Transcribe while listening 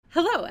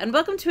Hello, and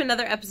welcome to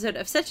another episode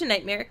of Such a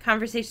Nightmare,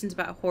 Conversations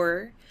about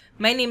Horror.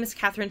 My name is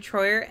Catherine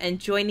Troyer, and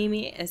joining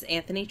me is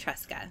Anthony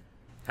Tresca.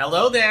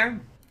 Hello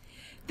there.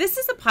 This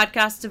is a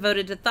podcast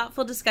devoted to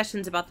thoughtful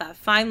discussions about that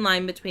fine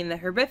line between the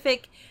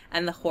horrific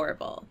and the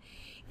horrible.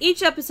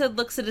 Each episode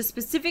looks at a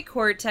specific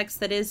horror text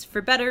that is,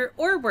 for better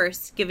or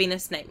worse, giving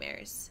us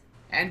nightmares.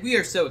 And we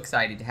are so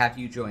excited to have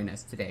you join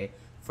us today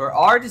for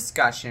our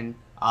discussion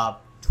of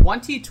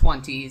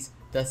 2020's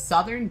The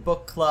Southern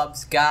Book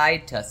Club's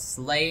Guide to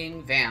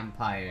Slaying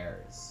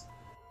Vampires.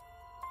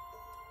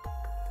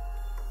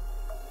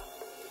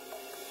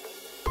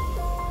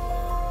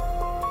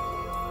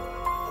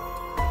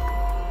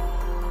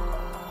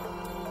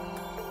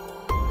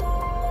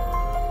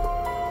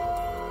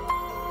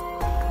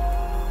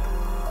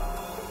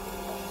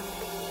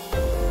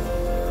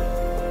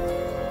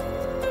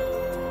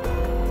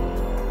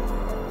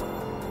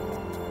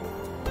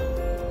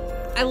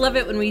 I love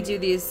it when we do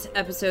these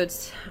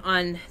episodes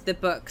on the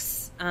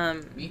books.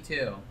 Me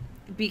too.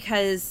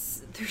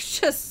 Because there's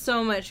just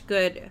so much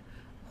good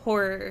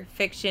horror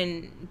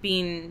fiction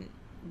being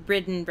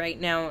written right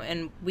now,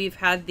 and we've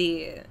had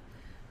the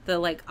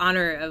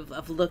honor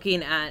of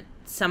looking at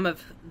some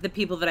of the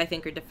people that I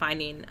think are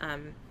defining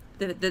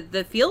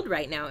the field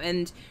right now,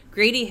 and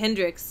Grady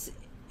Hendrix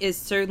is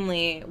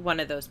certainly one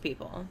of those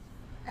people.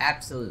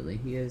 Absolutely.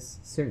 He is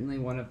certainly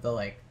one of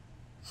the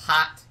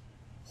hot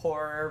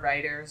horror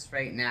writers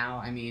right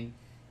now. I mean,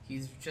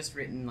 he's just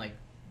written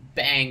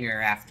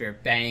banger after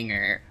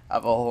banger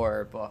of a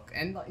horror book,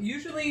 and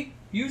usually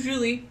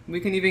we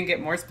can even get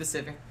more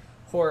specific,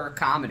 horror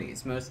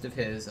comedies. Most of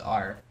his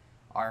are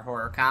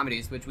horror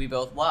comedies, which we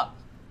both love.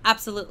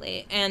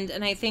 Absolutely. And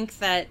I think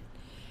that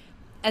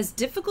as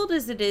difficult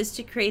as it is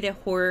to create a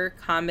horror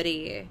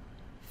comedy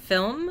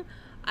film,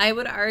 I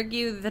would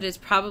argue that it's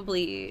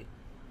probably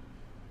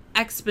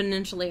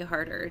exponentially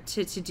harder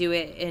to do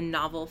it in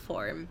novel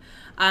form,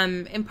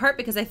 in part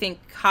because I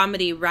think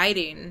comedy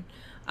writing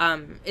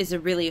is a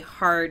really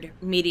hard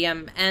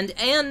medium,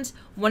 and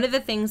one of the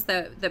things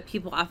that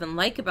people often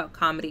like about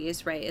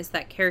comedies, right, is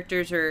that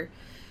characters are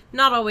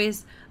not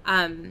always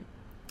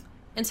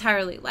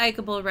entirely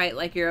likable, right?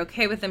 Like, you're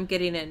okay with them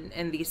getting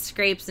in these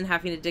scrapes and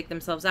having to dig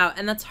themselves out,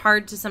 and that's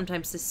hard to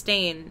sometimes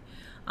sustain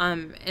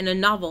in a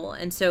novel.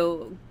 And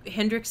so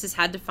Hendrix has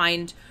had to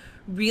find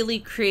really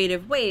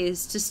creative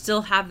ways to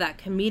still have that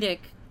comedic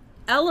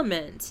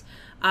element,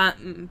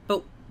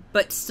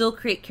 but still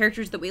create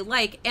characters that we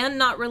like and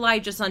not rely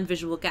just on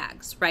visual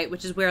gags, right?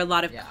 Which is where a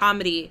lot of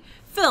comedy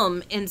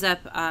film ends up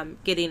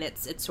getting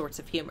its sorts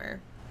of humor.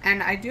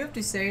 And I do have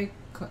to say,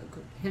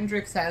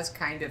 Hendrix has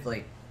kind of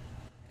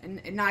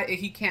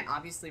he can't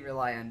obviously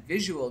rely on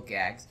visual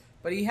gags,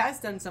 but he has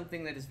done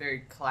something that is very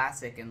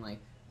classic in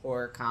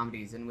horror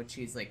comedies, in which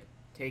he's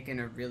taken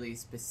a really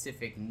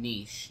specific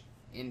niche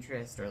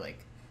interest or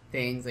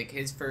things.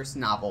 His first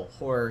novel,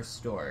 Horror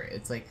Store,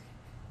 it's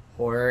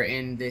horror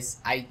in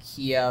this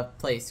IKEA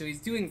place, so he's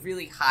doing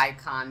really high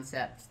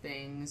concept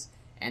things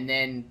and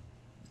then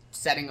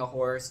setting a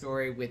horror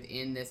story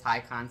within this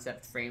high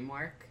concept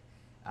framework,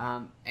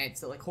 and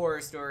so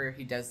Horror Story,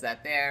 he does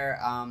that there.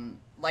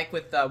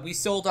 With We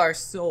Sold Our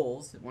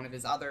Souls, one of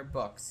his other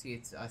books,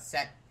 it's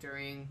set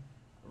during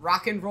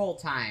rock and roll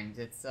times.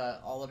 It's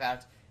all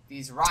about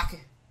these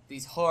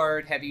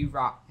hard, heavy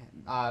rock,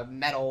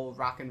 metal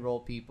rock and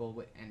roll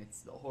people, and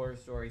it's the horror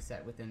story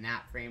set within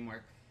that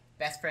framework.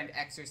 Best Friend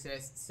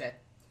Exorcist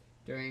set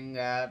during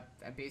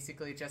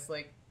basically just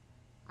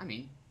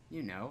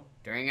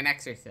during an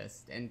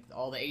exorcist and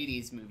all the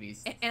 80s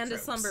movies. And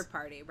tropes. A slumber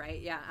party, right?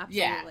 Yeah,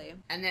 absolutely. Yeah.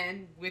 And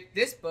then with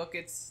this book,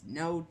 it's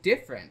no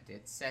different.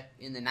 It's set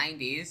in the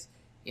 90s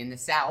in the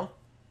South,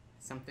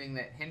 something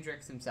that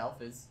Hendrix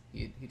himself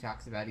he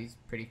talks about he's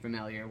pretty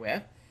familiar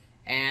with.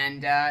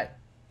 And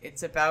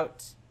it's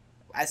about,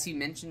 as he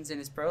mentions in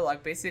his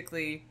prologue,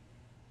 basically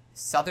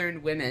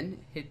Southern women,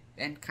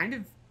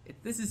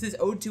 this is his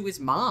ode to his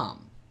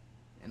mom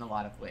in a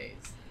lot of ways.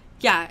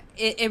 Yeah,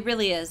 it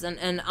really is.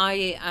 And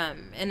I,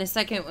 in a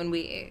second, when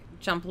we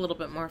jump a little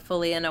bit more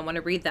fully in, I want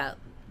to read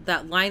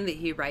that line that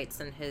he writes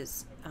in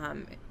his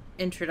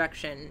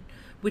introduction,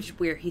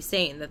 where he's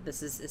saying that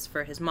this is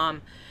for his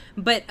mom.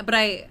 But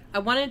I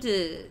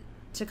wanted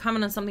to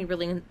comment on something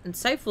really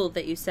insightful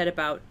that you said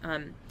about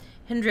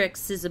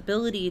Hendrix's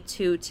ability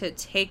to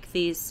take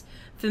these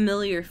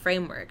familiar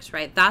frameworks,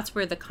 right? That's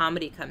where the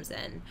comedy comes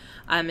in,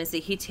 is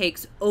that he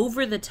takes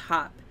over the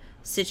top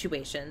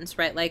situations,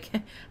 right?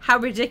 How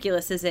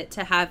ridiculous is it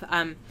to have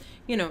a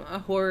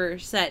horror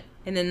set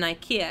in an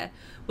IKEA?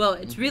 Well,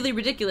 it's really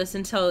ridiculous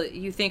until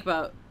you think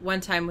about one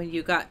time when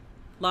you got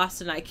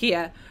lost in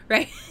IKEA,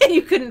 right? And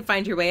you couldn't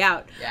find your way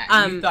out.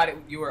 Yeah, you thought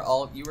you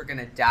were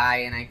gonna die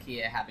in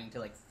IKEA, having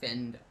to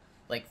fend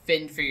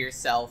for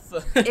yourself.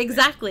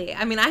 Exactly.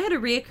 I mean, I had a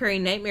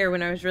reoccurring nightmare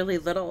when I was really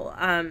little,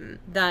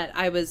 that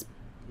I was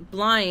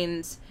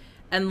blind,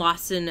 and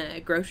lost in a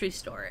grocery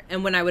store.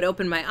 And when I would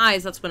open my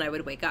eyes, that's when I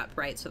would wake up,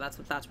 right? So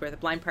that's where the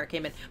blind part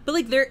came in. But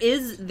like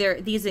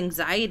these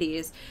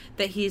anxieties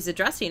that he's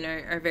addressing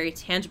are very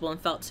tangible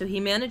and felt. So he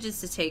manages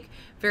to take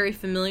very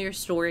familiar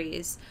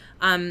stories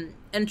and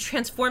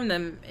transform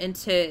them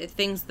into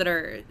things that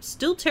are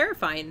still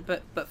terrifying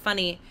but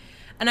funny.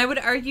 And I would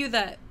argue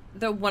that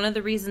one of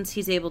the reasons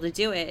he's able to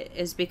do it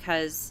is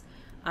because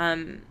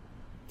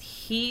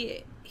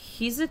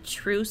he's a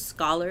true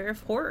scholar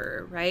of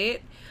horror,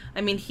 right? I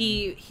mean,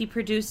 he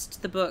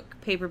produced the book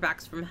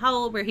Paperbacks from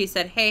Hell, where he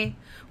said, hey,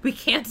 we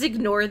can't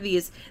ignore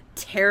these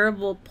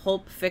terrible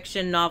pulp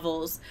fiction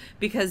novels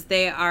because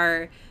they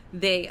are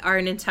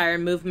an entire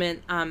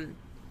movement.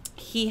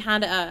 He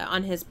had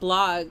on his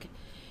blog,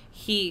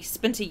 he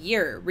spent a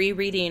year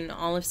rereading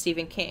all of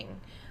Stephen King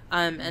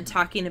and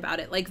talking about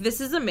it. Like, this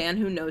is a man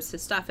who knows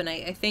his stuff. And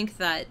I think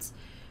that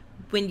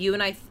when you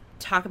and I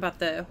talk about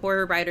the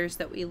horror writers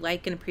that we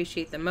like and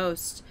appreciate the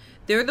most,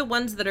 they're the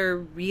ones that are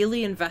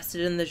really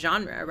invested in the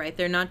genre, right?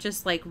 They're not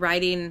just like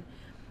writing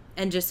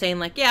and just saying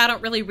like, yeah, I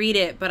don't really read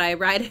it, but I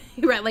write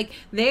right. Like,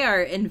 they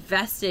are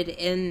invested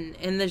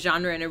in the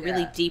genre in a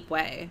really deep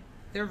way.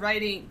 They are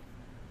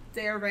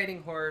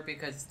writing horror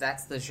because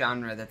that's the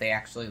genre that they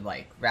actually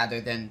like, rather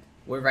than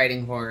we're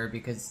writing horror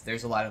because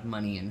there's a lot of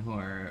money in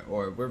horror,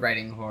 or we're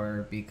writing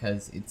horror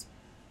because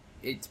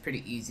it's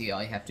pretty easy.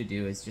 All you have to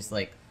do is just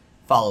like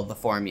follow the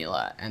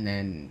formula, and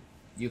then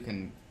you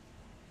can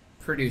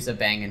produce a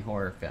banging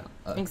horror film,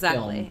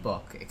 film,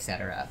 book,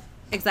 etc.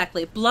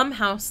 Exactly.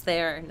 Blumhouse,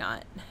 they're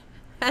not.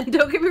 And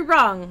don't get me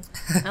wrong,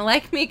 I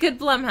like me a good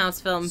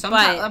Blumhouse film,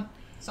 but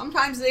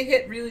sometimes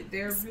they're really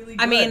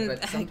good,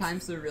 but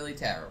sometimes they're really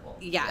terrible.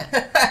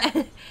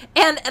 Yeah.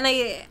 and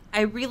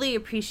I really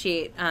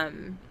appreciate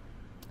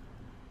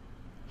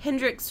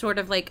Hendricks' sort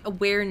of like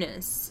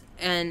awareness,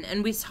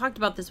 and we talked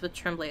about this with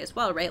Tremblay as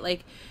well, right?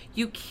 Like,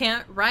 you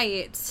can't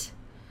write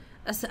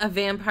a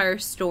vampire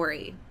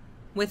story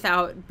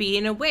without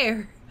being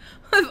aware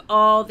of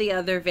all the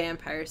other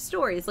vampire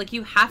stories. Like,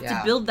 you have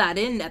to build that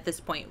in at this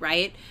point,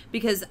 right?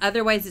 Because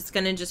otherwise it's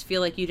going to just feel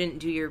like you didn't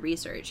do your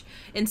research.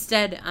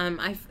 Instead,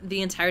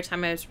 the entire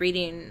time I was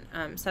reading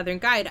Southern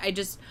Guide,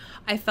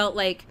 I felt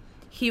like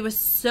he was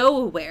so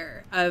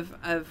aware of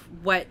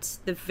what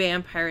the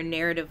vampire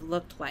narrative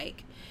looked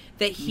like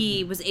that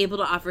he was able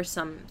to offer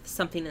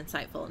something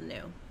insightful and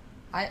new.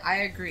 I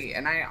agree,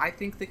 and I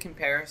think the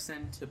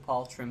comparison to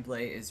Paul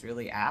Tremblay is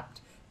really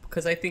apt,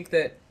 because I think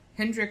that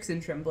Hendricks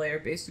and Tremblay are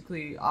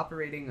basically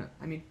operating,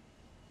 I mean,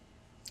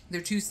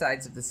 they're two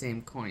sides of the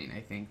same coin,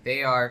 I think.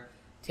 They are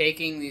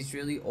taking these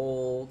really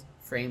old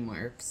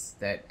frameworks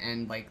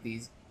and like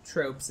these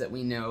tropes that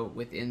we know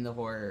within the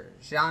horror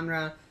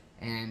genre,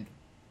 and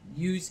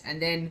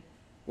then,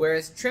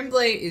 whereas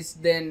Tremblay is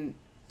then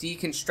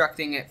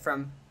deconstructing it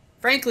from,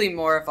 frankly,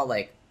 more of a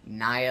like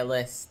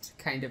nihilist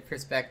kind of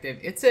perspective.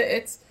 It's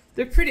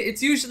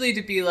usually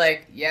to be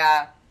like,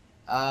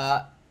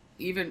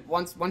 even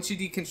once you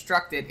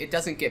deconstruct it, it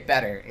doesn't get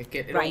better.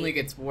 It only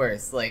gets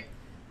worse. Like,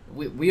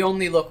 we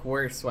only look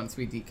worse once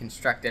we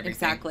deconstruct everything.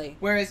 Exactly.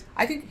 Whereas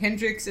I think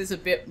Hendricks is a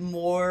bit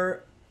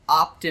more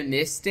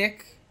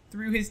optimistic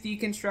through his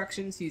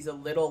deconstructions. He's a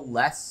little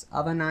less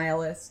of a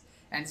nihilist,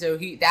 and so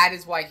that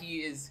is why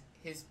his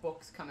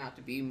books come out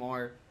to be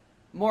more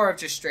of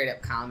just straight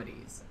up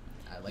comedies.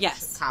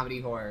 Comedy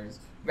horrors,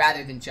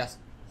 rather than just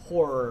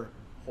horror,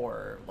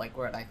 like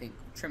what I think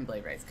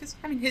Tremblay writes. Because,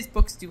 I mean, his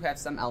books do have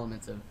some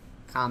elements of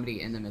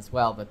comedy in them as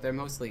well, but they're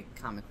mostly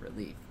comic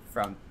relief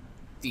from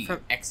the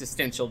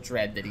existential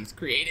dread that he's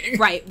creating.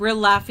 Right, we're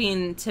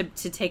laughing to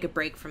take a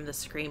break from the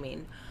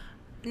screaming.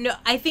 No,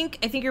 I think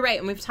you're right,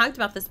 and we've talked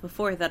about this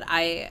before, that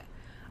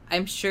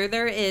I'm sure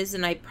there is,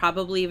 and I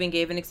probably even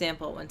gave an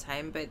example at one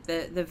time, but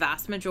the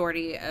vast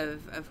majority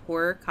of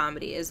horror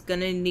comedy is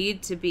going to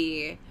need to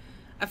be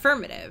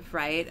affirmative,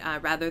 right,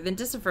 rather than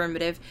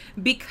disaffirmative,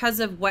 because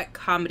of what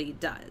comedy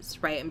does,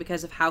 right, and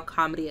because of how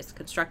comedy is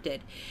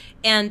constructed,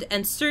 and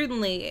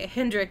certainly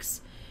Hendricks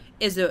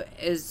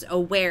is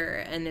aware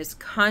and is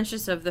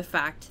conscious of the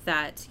fact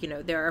that, you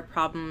know, there are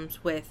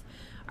problems with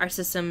our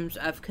systems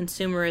of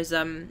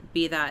consumerism,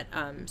 be that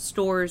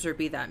stores, or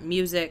be that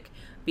music,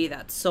 be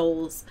that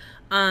souls,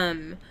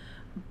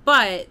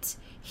 but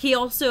he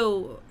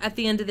also, at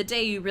the end of the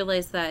day, you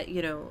realize that,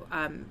 you know,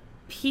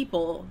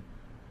 people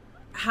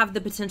have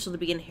the potential to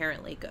be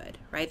inherently good,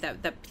 right?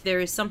 That there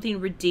is something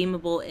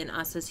redeemable in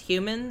us as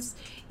humans,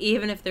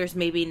 even if there's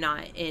maybe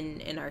not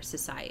in our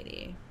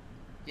society.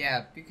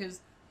 Yeah,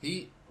 because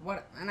I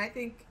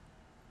think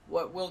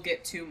what we'll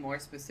get to more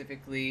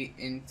specifically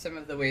in some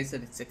of the ways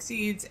that it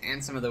succeeds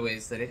and some of the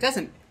ways that it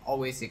doesn't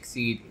always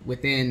succeed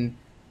within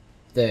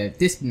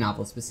this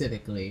novel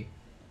specifically,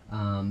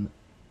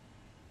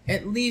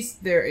 at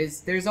least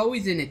there's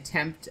always an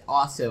attempt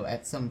also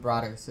at some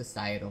broader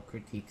societal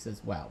critiques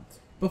as well,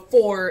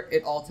 before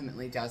it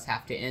ultimately does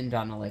have to end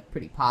on a like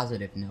pretty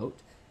positive note.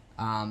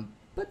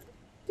 But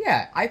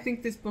yeah, I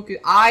think this book is,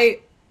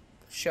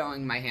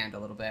 showing my hand a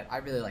little bit, I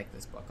really like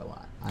this book a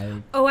lot.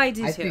 I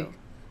do too.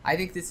 I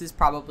think this is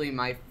probably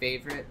my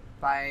favorite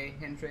by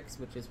Hendricks,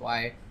 which is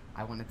why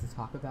I wanted to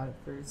talk about it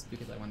first,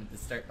 because I wanted to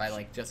start by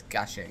like just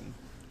gushing.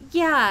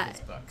 Yeah.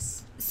 His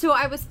books. So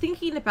I was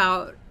thinking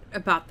about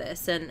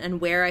this and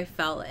where I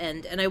felt,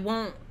 and I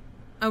won't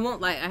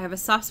lie, I have a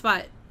soft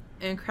spot,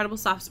 an incredible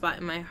soft spot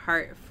in my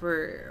heart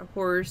for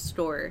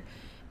Horrorstör,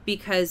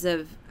 because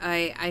of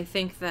I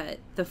think that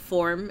the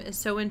form is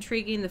so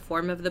intriguing, the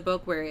form of the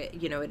book, where it,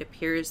 you know, it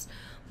appears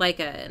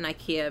like an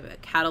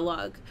IKEA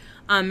catalog,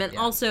 and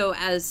also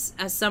as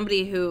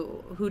somebody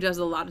who does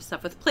a lot of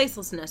stuff with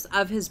placelessness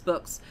of his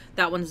books,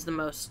 that one's the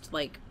most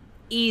like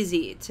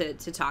easy to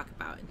talk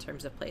about in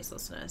terms of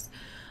placelessness.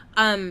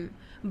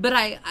 But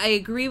I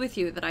agree with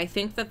you that I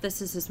think that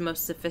this is his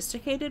most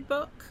sophisticated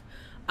book.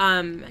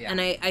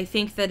 And I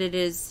think that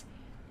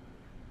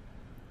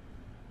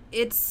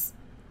it's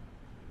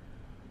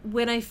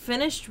when I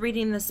finished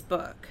reading this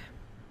book,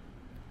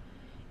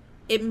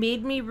 it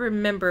made me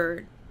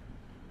remember,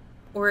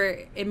 or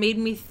it made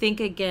me think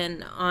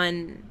again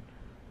on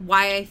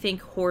why I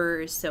think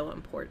horror is so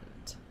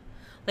important.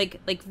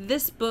 Like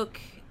this book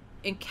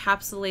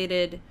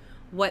encapsulated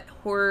what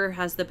horror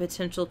has the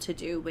potential to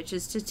do, which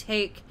is to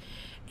take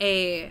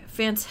a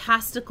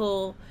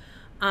fantastical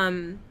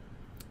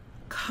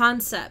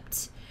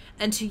concept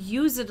and to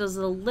use it as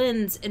a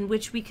lens in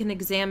which we can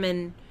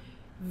examine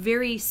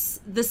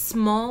the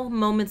small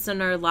moments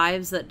in our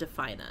lives that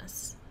define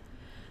us.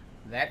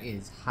 That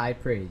is high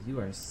praise.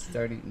 You are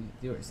setting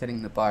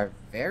the bar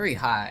very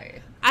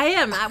high. I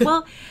am.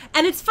 Well,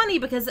 and it's funny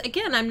because,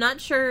 again, I'm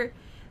not sure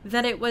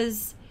that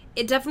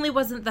it definitely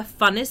wasn't the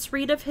funnest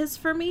read of his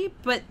for me,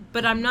 but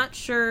I'm not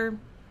sure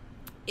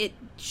it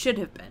should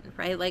have been,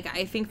 right? Like,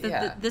 I think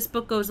that this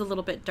book goes a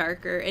little bit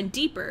darker and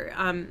deeper.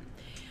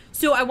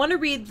 So I want to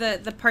read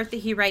the part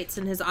that he writes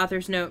in his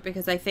author's note,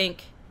 because I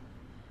think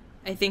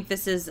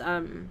this is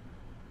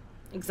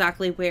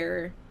exactly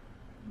where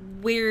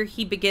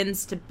he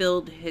begins to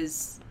build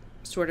his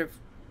sort of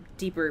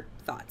deeper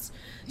thoughts.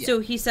 Yeah. So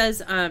he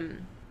says,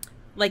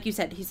 like you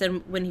said,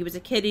 when he was a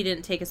kid, he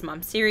didn't take his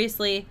mom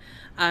seriously,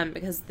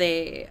 because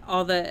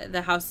all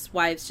the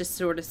housewives just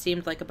sort of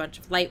seemed like a bunch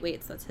of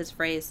lightweights. That's his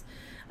phrase.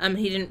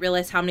 He didn't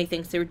realize how many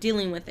things they were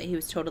dealing with that he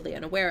was totally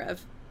unaware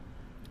of.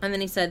 And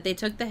then he said, they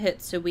took the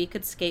hits so we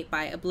could skate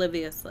by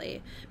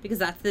obliviously, because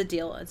that's the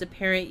deal. As a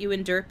parent, you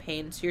endure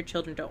pain so your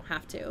children don't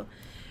have to.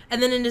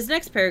 And then in his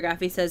next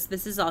paragraph, he says,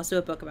 this is also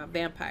a book about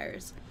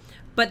vampires.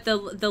 But the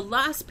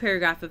last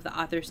paragraph of the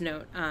author's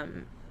note,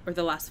 or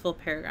the last full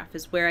paragraph,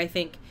 is where I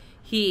think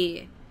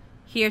he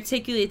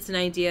articulates an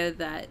idea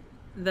that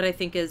I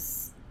think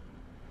is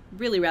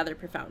really rather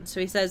profound.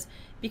 So he says,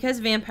 because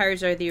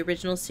vampires are the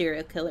original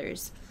serial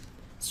killers,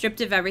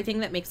 stripped of everything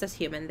that makes us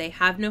human, they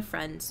have no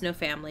friends, no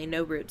family,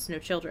 no roots, no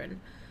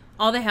children.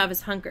 All they have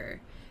is hunger.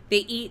 They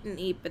eat and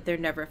eat, but they're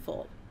never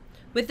full.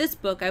 With this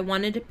book, I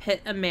wanted to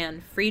pit a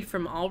man freed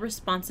from all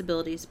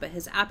responsibilities but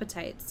his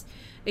appetites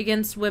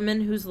against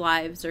women whose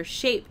lives are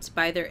shaped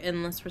by their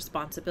endless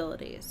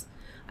responsibilities.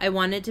 I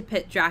wanted to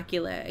pit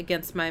Dracula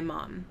against my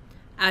mom.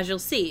 As you'll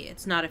see,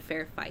 it's not a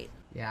fair fight.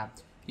 Yeah.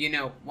 You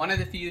know, one of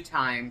the few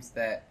times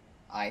that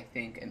I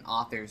think an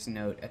author's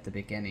note at the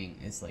beginning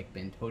is like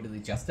been totally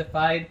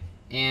justified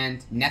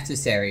and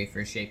necessary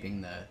for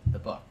shaping the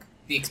book.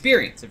 The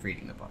experience of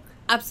reading the book.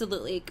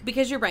 Absolutely.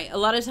 Because you're right. A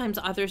lot of times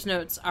author's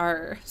notes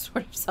are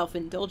sort of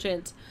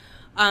self-indulgent.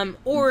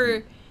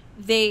 Or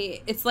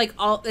it's like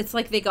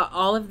they got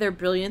all of their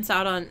brilliance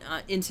out on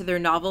into their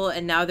novel,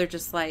 and now they're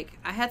just like,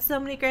 I had so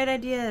many great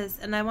ideas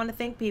and I want to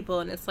thank people,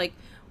 and it's like,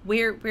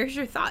 where's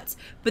your thoughts?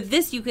 But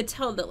this, you could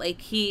tell that like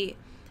he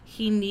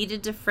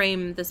needed to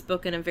frame this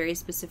book in a very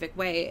specific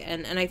way,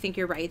 and I think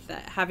you're right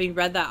that having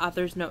read that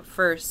author's note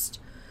first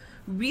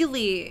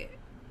really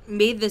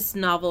made this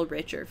novel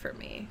richer for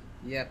me.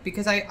 Yeah,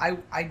 because I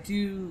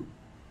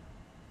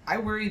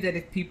worry that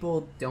if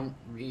people don't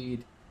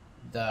read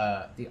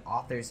the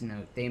author's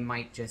note, they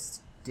might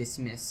just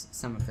dismiss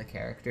some of the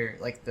character,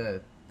 like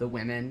the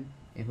women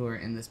who are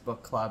in this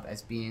book club,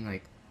 as being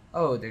like,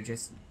 oh,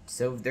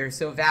 they're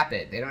so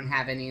vapid. They don't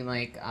have any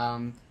like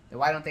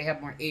why don't they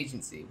have more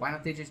agency? Why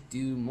don't they just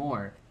do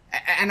more?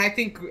 And I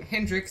think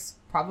Hendricks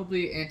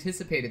probably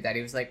anticipated that.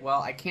 He was like,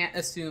 well, I can't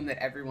assume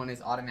that everyone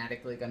is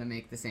automatically going to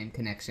make the same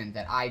connection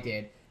that I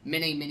did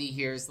many, many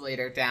years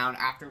later down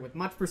after, with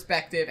much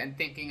perspective and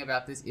thinking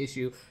about this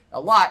issue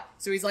a lot.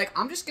 So he's like,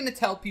 I'm just going to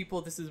tell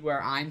people this is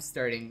where I'm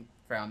starting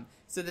from,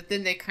 so that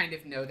then they kind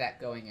of know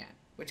that going in,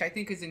 which I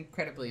think is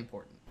incredibly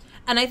important.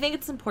 And I think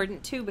it's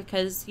important, too,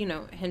 because, you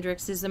know,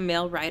 Hendricks is a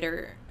male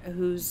writer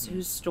whose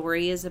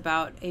story is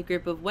about a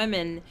group of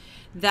women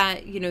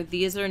that, you know,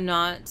 these are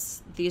not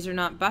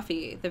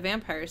Buffy, the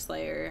Vampire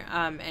Slayer,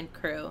 and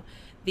crew.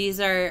 These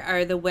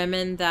are the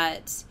women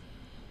that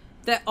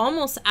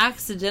almost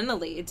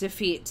accidentally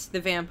defeat the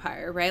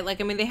vampire, right?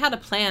 Like, I mean, they had a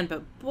plan,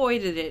 but boy,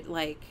 did it,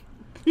 like,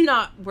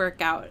 not work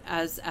out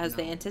as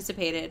they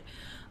anticipated.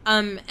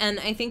 And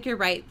I think you're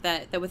right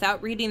that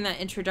without reading that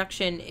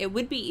introduction, it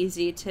would be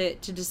easy to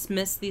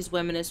dismiss these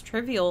women as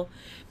trivial,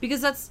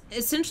 because that's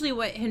essentially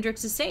what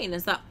Hendricks is saying,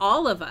 is that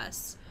all of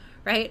us,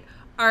 right,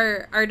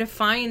 are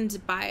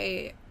defined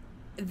by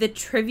the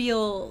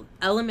trivial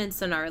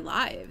elements in our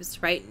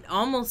lives, right?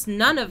 Almost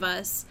none of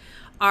us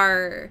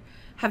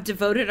have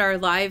devoted our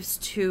lives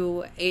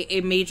to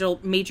a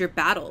major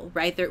battle,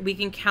 right? There, we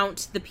can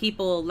count the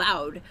people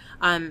aloud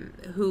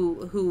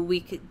who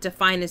we could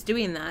define as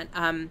doing that.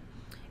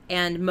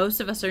 And most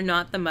of us are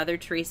not the Mother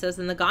Teresas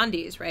and the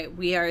Gandhis, right?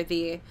 We are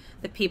the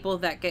people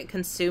that get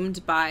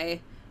consumed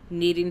by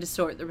needing to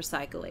sort the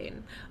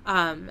recycling.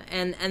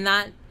 And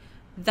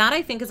that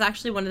I think is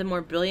actually one of the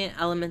more brilliant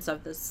elements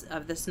of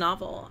this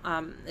novel,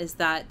 is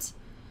that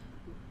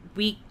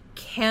we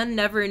can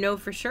never know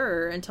for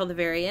sure until the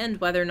very end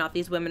whether or not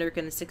these women are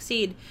going to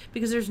succeed,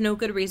 because there's no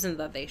good reason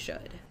that they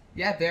should.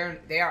 Yeah,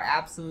 they are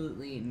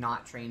absolutely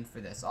not trained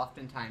for this.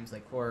 Oftentimes,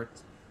 like horror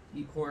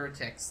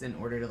texts, in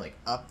order to like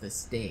up the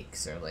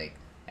stakes or like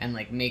and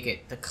like make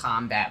it the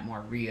combat more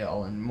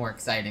real and more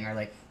exciting, are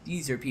like,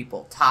 these are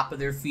people top of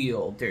their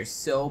field. They're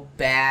so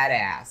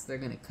badass. They're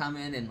gonna come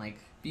in and like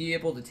be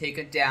able to take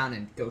it down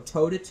and go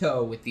toe to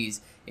toe with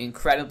these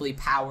incredibly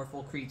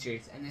powerful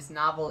creatures. And this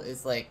novel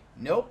is like,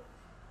 nope.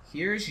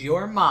 Here's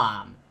your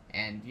mom,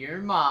 and your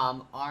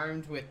mom,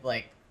 armed with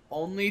like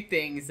only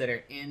things that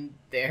are in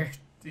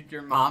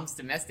your mom's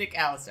domestic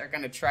house, are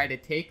gonna try to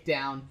take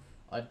down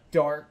a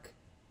dark,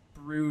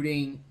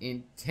 brooding,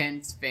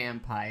 intense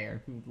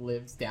vampire who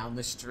lives down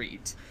the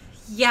street.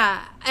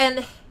 Yeah,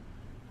 and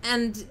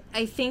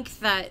I think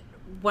that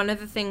one of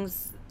the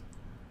things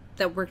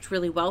that worked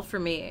really well for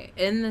me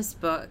in this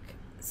book,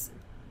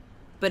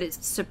 but it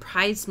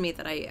surprised me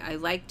that I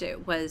liked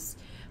it, was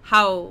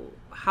how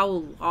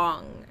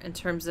long, in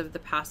terms of the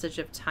passage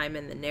of time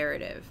in the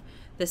narrative,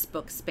 this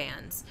book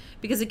spans.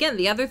 Because again,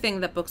 the other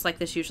thing that books like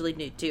this usually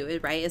do,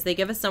 right, is they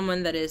give us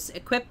someone that is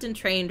equipped and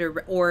trained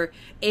or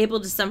able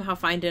to somehow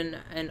find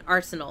an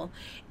arsenal,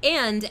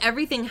 and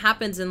everything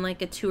happens in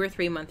like a 2 or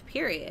 3 month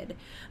period.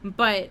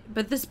 But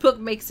this book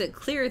makes it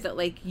clear that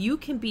like you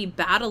can be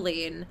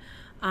battling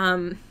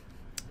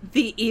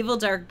the evil,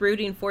 dark,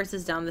 brooding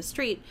forces down the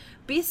street,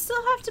 but you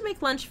still have to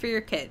make lunch for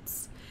your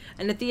kids.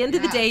 And at the end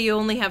of the day, you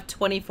only have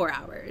 24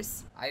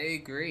 hours. I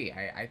agree.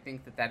 I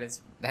think that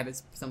is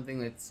something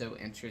that's so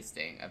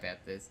interesting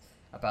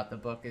about the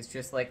book, is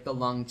just like the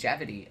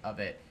longevity of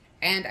it.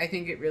 And I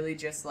think it really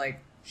just like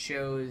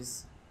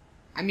shows,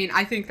 I mean,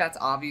 I think that's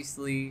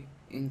obviously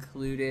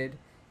included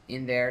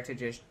in there to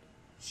just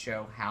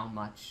show how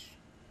much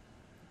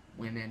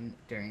women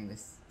during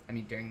this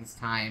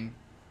time,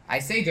 I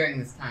say during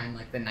this time,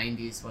 like the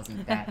 90s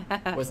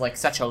was like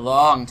such a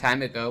long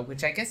time ago,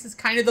 which I guess is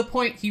kind of the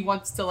point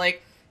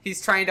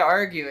he's trying to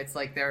argue. It's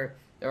like there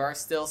are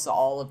still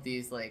all of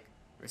these like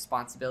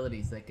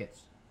responsibilities that get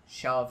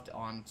shoved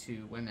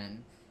onto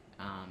women,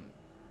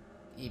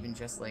 even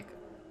just like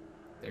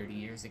 30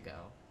 years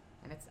ago.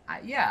 And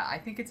I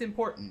think it's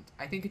important.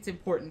 I think it's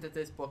important that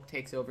this book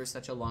takes over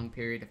such a long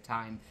period of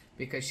time,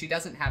 because she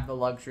doesn't have the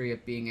luxury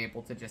of being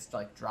able to just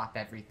like drop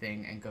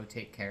everything and go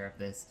take care of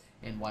this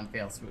in one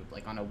fell swoop,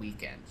 like on a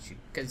weekend.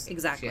 Because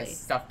she has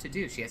stuff to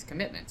do. She has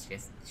commitments. She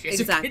has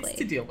kids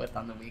to deal with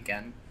on the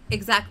weekend.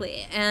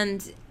 Exactly.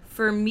 And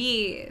for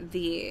me,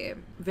 the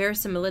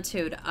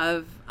verisimilitude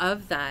of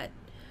that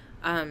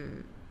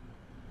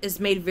is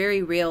made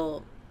very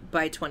real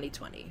by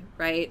 2020,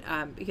 right?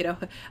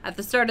 At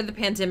the start of the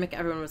pandemic,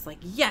 everyone was like,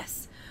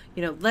 yes,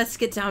 let's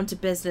get down to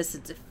business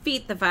and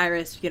defeat the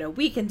virus.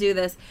 We can do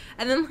this.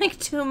 And then like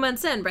 2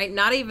 months in, right?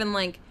 Not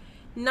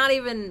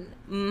even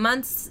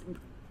months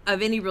of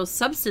any real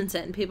substance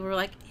in, people were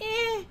like,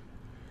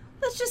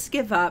 let's just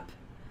give up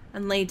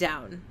and lay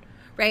down.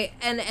 Right.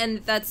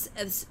 And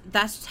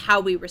that's how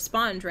we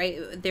respond,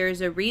 right?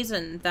 There's a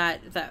reason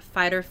that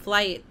fight or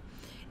flight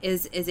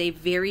is a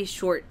very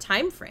short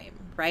time frame,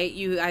 right?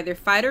 You either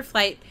fight or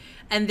flight,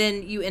 and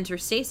then you enter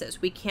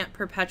stasis. We can't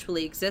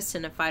perpetually exist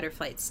in a fight or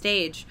flight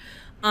stage.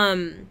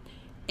 And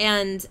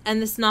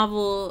this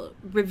novel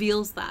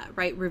reveals that,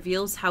 right?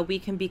 Reveals how we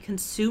can be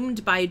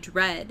consumed by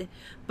dread,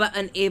 but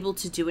unable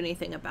to do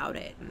anything about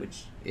it.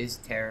 Which is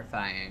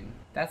terrifying.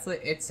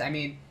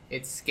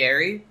 It's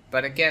scary,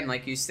 but again,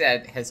 like you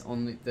said, has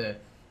only the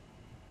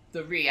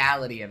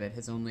reality of it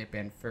has only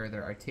been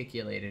further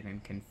articulated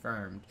and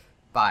confirmed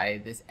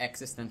by this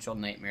existential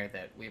nightmare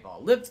that we've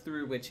all lived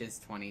through, which is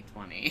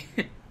 2020.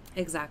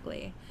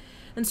 Exactly.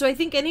 And so I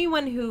think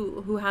anyone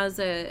who has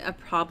a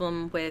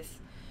problem with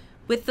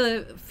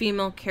the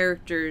female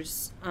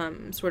character's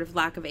sort of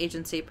lack of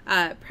agency,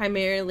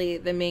 primarily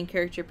the main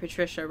character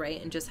Patricia, right,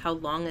 and just how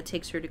long it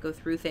takes her to go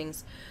through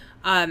things,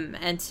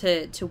 and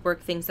to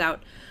work things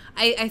out.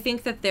 I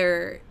think that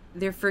they're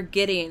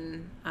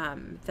forgetting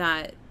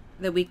that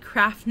we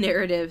craft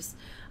narratives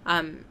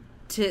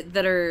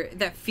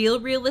that feel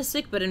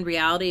realistic, but in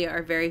reality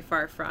are very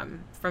far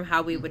from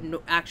how we would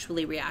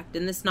actually react.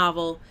 And this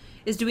novel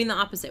is doing the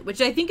opposite, which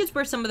I think is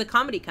where some of the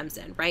comedy comes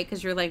in, right?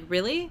 Because you're like,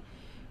 really?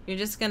 You're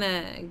just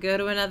gonna go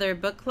to another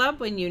book club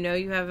when you know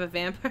you have a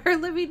vampire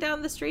living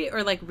down the street?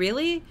 Or like,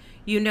 really?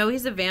 You know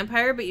he's a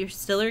vampire, but you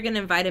still are gonna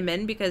invite him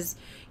in because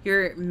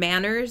your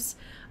manners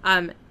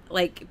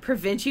like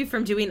prevent you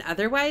from doing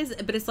otherwise.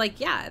 But it's like,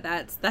 yeah,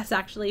 that's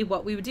actually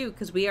what we would do,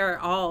 because we are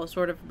all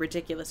sort of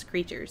ridiculous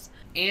creatures.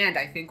 And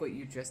I think what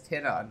you just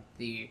hit on,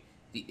 the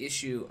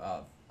issue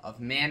of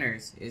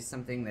manners, is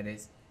something that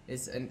is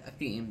a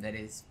theme that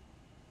is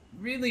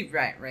really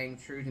rang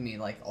true to me.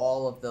 Like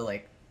all of the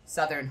like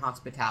Southern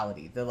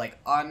hospitality, the like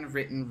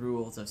unwritten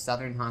rules of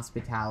Southern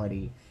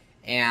hospitality,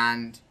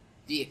 and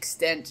the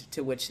extent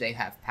to which they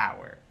have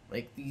power.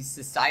 Like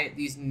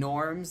these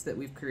norms that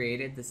we've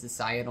created, the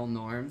societal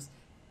norms,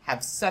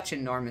 have such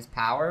enormous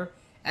power,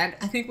 and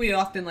I think we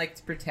often like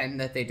to pretend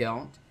that they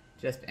don't.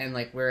 And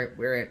like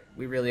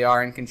we really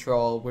are in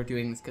control. We're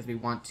doing this because we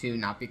want to,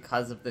 not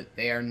because of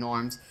they are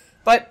norms.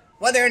 But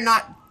whether or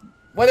not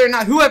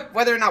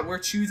we're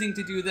choosing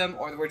to do them,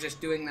 or we're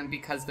just doing them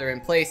because they're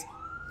in place,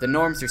 the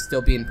norms are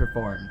still being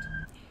performed.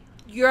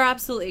 You're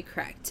absolutely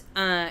correct.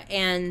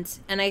 And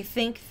I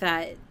think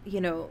that,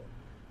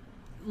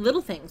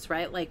 little things,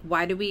 right? Like,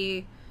 why do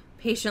we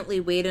patiently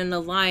wait in a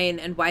line,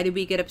 and why do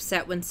we get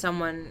upset when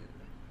someone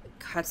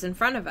cuts in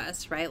front of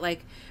us, right?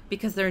 Like,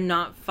 because they're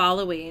not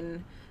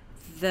following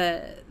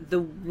the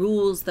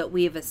rules that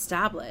we've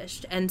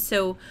established. And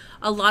so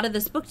a lot of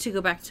this book, to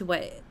go back to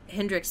what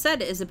Hendrik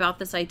said, is about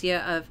this idea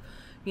of,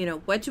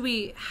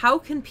 how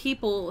can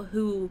people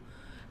who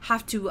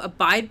have to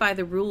abide by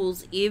the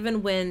rules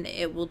even when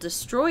it will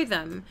destroy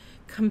them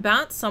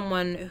combat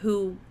someone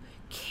who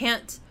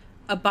can't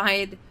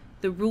abide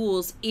the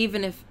rules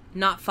even if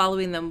not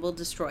following them will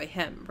destroy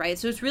him, right?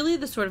 So it's really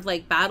the sort of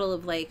like battle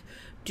of like,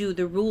 do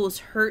the rules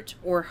hurt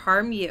or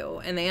harm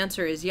you? And the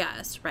answer is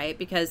yes, right?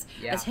 Because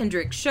as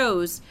Hendrik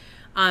shows,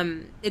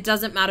 it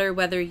doesn't matter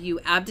whether you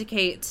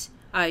abdicate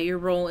your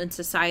role in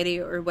society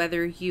or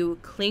whether you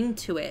cling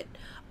to it.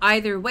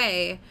 Either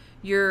way,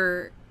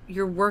 you're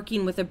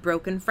working with a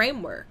broken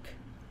framework.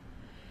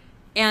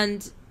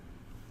 And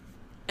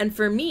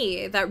for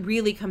me, that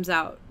really comes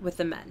out with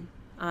the men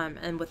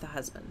and with the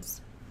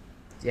husbands.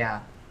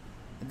 Yeah.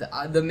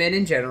 The men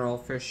in general,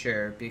 for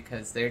sure,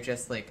 because they're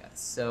just like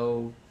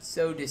so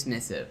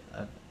dismissive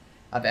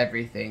of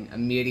everything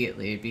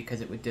immediately,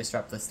 because it would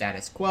disrupt the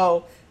status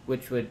quo,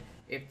 which would,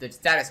 if the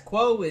status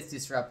quo is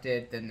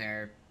disrupted, then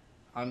their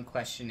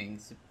unquestioning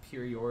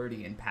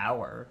superiority and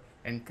power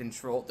and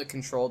the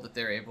control that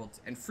they're able to,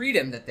 and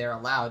freedom that they're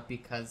allowed,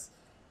 because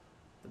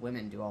the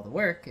women do all the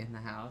work in the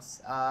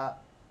house,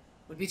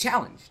 would be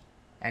challenged.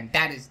 And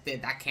that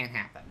can't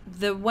happen.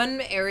 The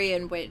one area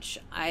in which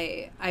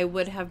I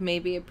would have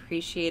maybe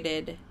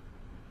appreciated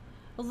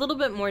a little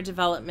bit more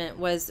development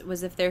was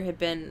if there had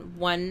been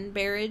one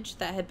marriage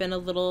that had been a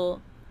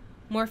little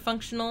more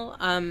functional.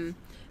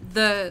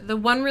 The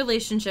one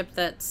relationship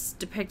that's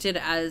depicted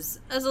as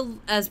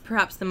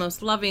perhaps the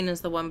most loving is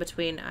the one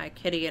between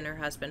Kitty and her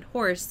husband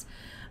Horse.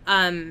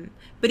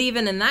 But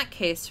even in that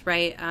case,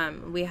 right,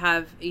 we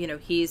have,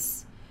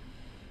 he's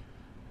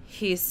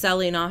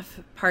selling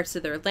off parts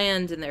of their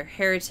land and their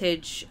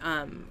heritage,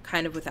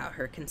 kind of without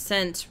her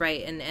consent,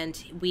 right?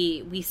 And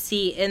we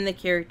see in the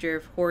character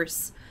of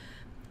Horse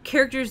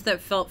characters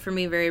that felt for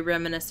me very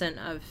reminiscent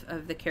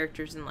of the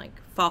characters in like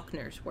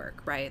Faulkner's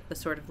work, right? The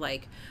sort of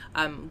like,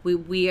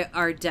 we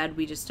are dead,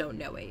 we just don't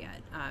know it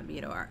yet.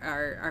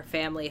 Our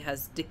family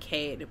has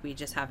decayed, we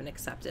just haven't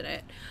accepted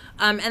it.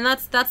 And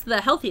that's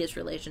the healthiest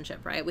relationship,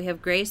 right? We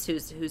have Grace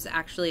who's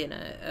actually in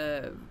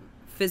a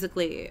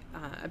physically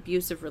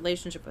abusive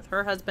relationship with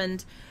her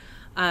husband.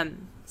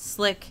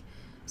 Slick's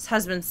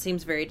husband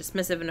seems very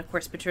dismissive, and of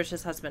course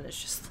Patricia's husband is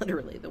just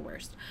literally the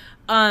worst.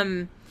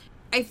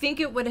 I think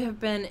it would have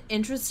been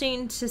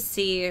interesting to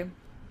see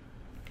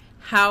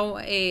how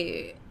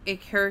a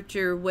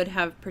character would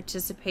have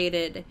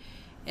participated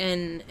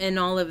in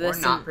all of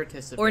this,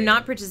 or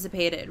not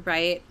participated,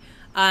 right?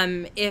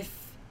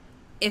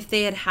 If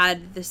they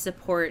had the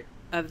support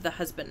of the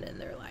husband in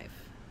their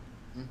life.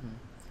 Mm-hmm.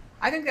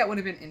 I think that would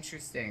have been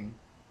interesting.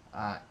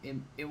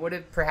 It would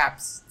have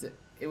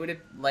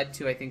led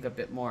to, I think, a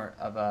bit more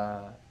of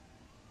a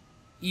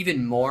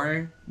even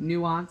more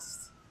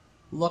nuanced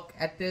look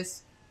at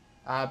this,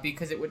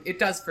 because it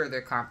does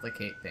further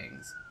complicate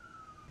things.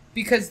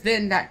 Because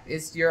then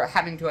you're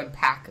having to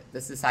unpack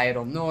the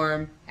societal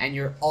norm, and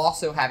you're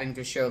also having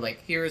to show,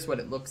 like, here's what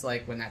it looks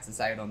like when that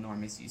societal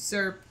norm is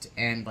usurped,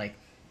 and like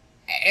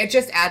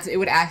it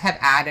would have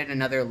added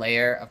another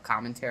layer of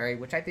commentary,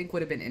 which I think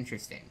would have been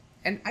interesting.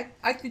 And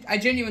I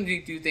genuinely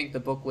do think the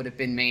book would have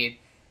been made,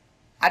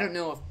 I don't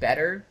know if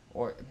better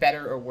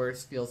or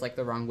worse feels like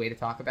the wrong way to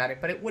talk about it,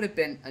 but it would have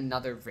been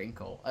another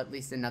wrinkle, at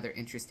least another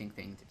interesting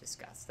thing to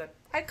discuss. That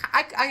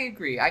I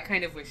agree. I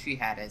kind of wish she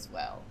had as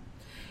well.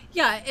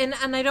 Yeah,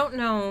 and I don't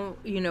know,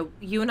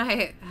 you and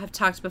I have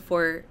talked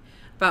before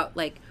about,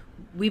 like,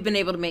 we've been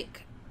able to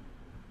make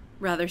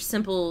rather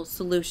simple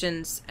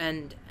solutions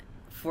and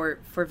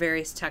for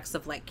various texts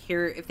of, like,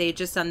 here, if they had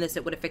just done this,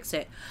 it would have fixed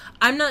it.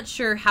 I'm not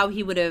sure how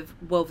he would have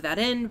wove that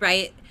in,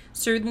 right?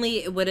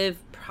 Certainly it would have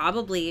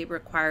probably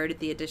required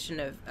the addition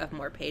of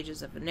more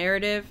pages of a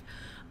narrative.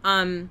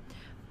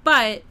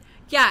 But,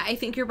 yeah, I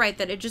think you're right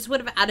that it just would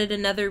have added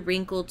another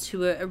wrinkle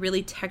to a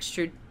really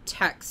textured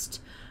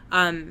text.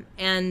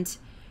 And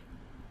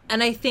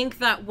And I think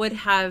that would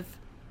have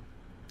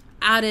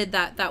added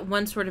that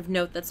one sort of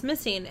note that's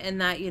missing, and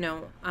that,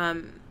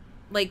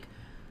 like,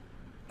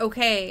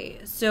 okay,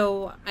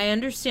 so I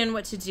understand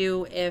what to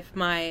do if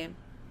my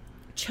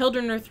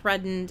children are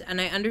threatened,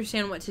 and I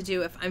understand what to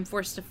do if I'm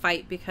forced to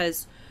fight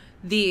because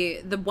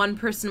the one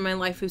person in my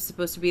life who's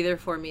supposed to be there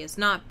for me is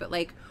not. But,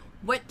 like,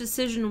 what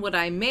decision would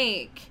I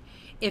make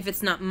if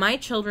it's not my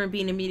children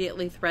being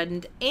immediately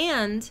threatened,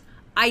 and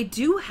I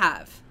do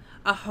have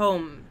a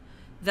home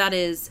that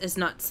is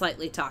not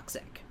slightly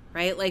toxic,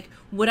 right? Like,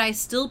 would I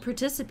still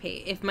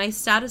participate if my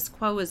status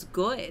quo is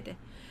good,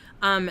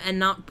 and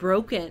not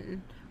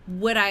broken?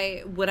 Would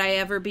I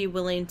ever be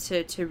willing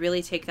to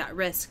really take that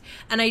risk?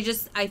 And I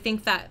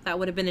think that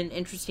would have been an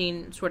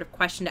interesting sort of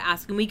question to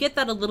ask. And we get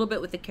that a little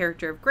bit with the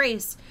character of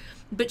Grace,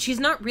 but she's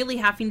not really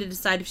having to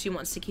decide if she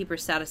wants to keep her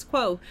status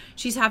quo.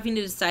 She's having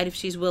to decide if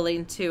she's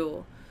willing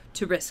to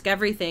risk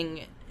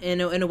everything in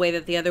a way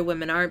that the other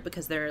women aren't,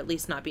 because they're at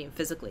least not being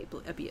physically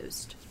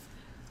abused.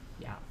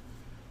 Yeah,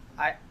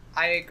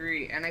 I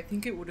agree, and I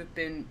think it would have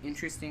been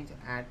interesting to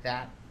add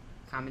that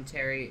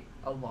commentary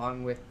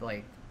along with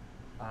the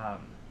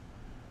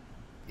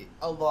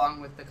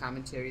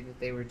commentary that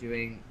they were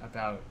doing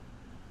about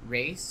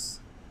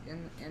race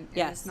in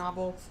this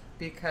novel,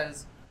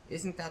 because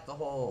isn't that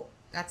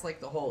that's like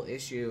the whole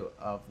issue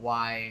of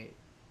why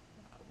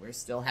we're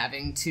still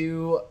having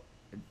to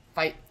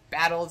fight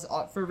battles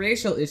for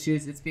racial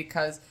issues? It's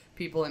because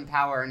people in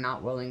power are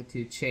not willing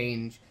to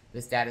change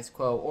the status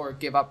quo or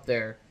give up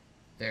their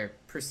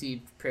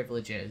perceived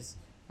privileges,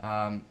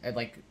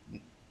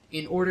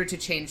 in order to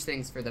change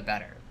things for the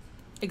better.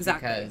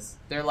 Exactly. Because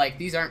they're like,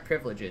 these aren't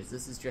privileges.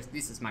 This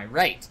is my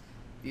right.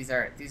 These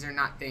are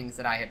not things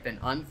that I have been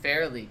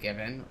unfairly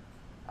given.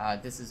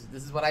 This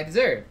is what I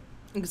deserve.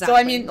 Exactly. So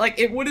I mean, like,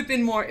 it would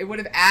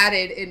have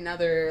added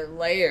another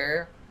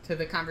layer to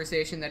the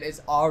conversation that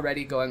is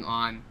already going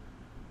on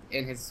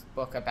in his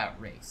book about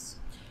race.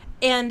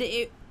 And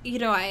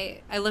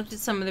I looked at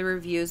some of the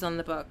reviews on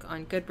the book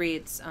on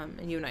Goodreads,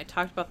 and you and I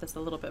talked about this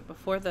a little bit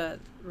before the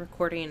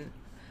recording.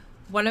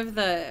 One of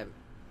the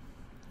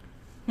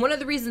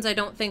reasons I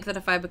don't think that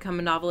if I become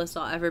a novelist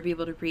I'll ever be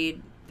able to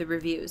read the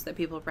reviews that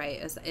people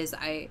write is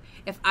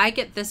if I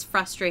get this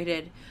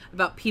frustrated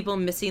about people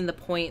missing the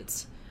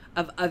point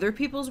of other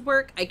people's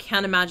work, I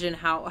can't imagine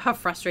how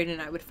frustrating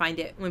I would find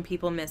it when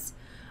people miss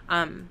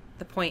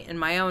the point in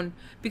my own.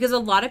 Because a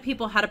lot of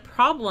people had a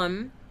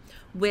problem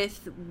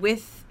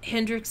with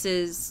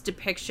Hendrix's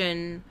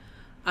depiction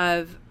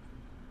of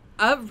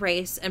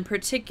race, and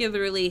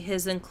particularly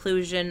his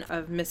inclusion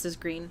of Mrs.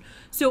 Green.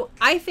 So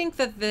I think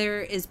that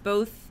there is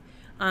both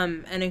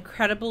an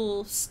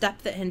incredible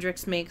step that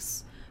Hendrix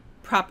makes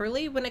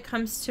properly when it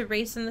comes to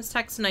race in this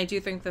text, and I do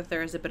think that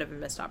there is a bit of a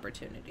missed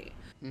opportunity.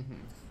 Mm-hmm.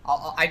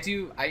 I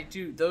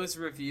do those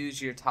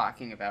reviews you're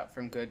talking about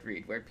from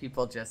Goodreads, where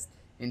people just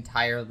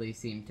entirely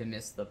seem to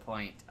miss the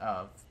point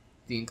of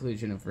the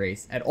inclusion of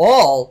race at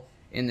all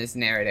in this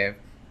narrative,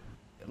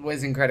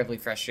 was incredibly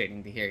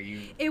frustrating to hear you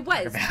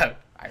talk about.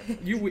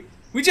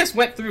 We just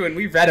went through and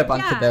we read a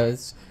bunch of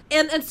those.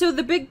 And so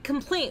the big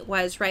complaint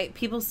was, right,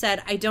 people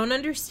said, I don't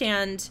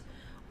understand,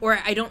 or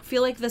I don't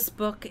feel like this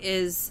book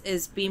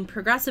is being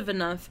progressive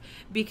enough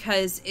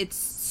because it's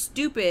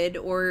stupid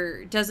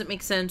or doesn't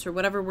make sense, or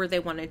whatever word they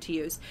wanted to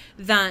use,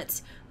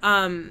 that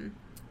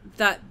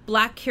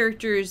black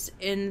characters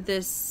in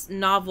this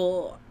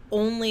novel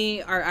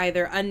only are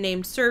either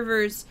unnamed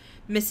servers,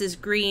 Mrs.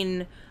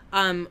 Green,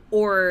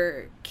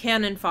 or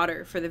cannon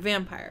fodder for the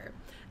vampire.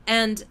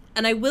 And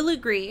I will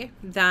agree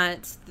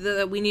that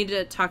we need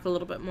to talk a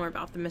little bit more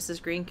about the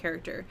Mrs. Green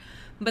character.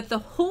 But the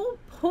whole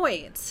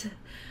point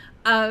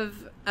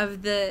of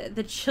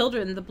the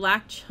children, the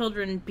black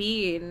children,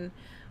 being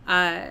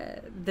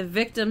the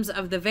victims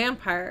of the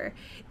vampire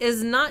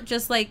is not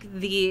just like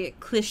the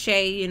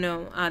cliche,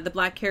 the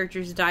black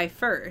characters die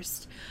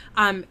first.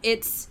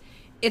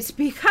 It's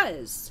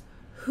because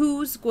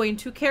who's going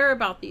to care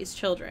about these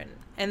children?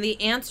 And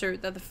the answer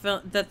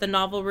that the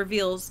novel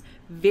reveals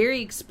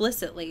very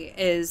explicitly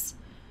is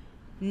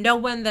no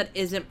one that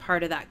isn't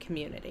part of that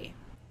community.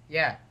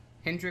 Yeah,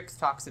 Hendrix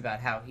talks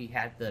about how he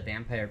had the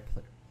vampire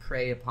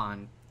prey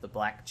upon the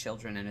black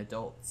children and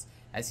adults,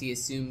 as he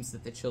assumes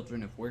that the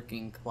children of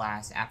working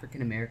class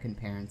African American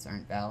parents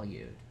aren't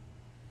valued.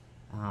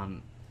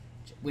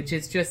 Which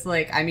is just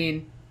like, I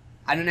mean,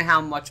 I don't know how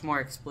much more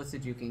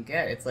explicit you can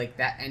get. It's like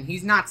that, and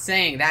he's not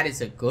saying that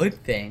is a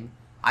good thing.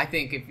 I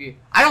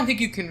don't think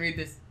you can read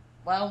this.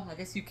 Well, I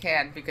guess you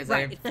can, because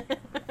right.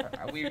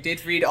 We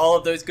did read all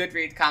of those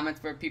Goodreads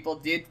comments where people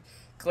did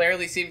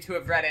clearly seem to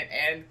have read it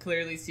and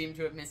clearly seem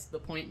to have missed the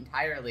point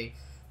entirely.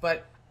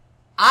 But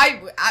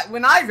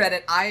when I read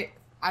it, I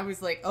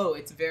was like, oh,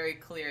 it's very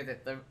clear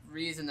that the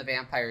reason the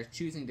vampire is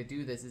choosing to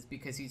do this is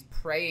because he's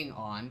preying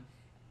on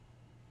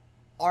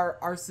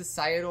our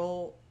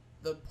societal,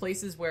 the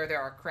places where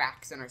there are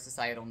cracks in our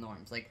societal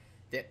norms. Like,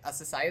 a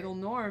societal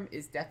norm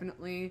is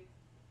definitely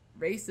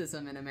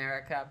racism in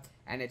America,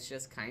 and it's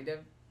just kind of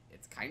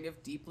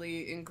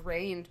deeply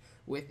ingrained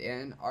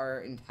within our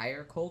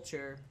entire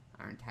culture,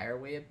 our entire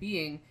way of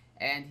being,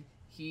 And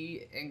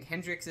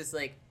Hendrix is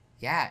like,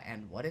 yeah,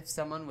 and what if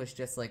someone was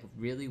just like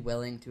really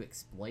willing to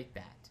exploit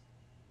that?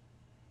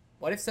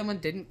 What if someone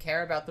didn't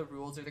care about the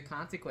rules or the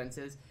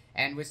consequences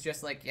and was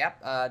just like,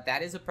 yep,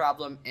 that is a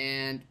problem,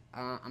 and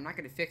I'm not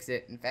going to fix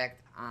it. In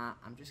fact,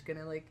 I'm just going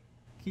to like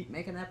keep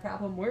making that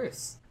problem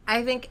worse.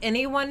 I think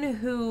anyone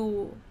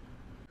who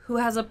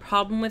has a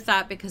problem with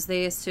that because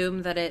they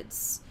assume that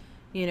it's,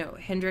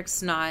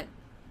 Hendrix not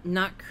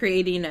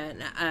creating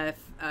a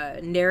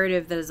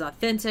narrative that is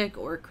authentic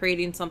or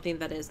creating something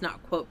that is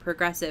not, quote,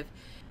 progressive,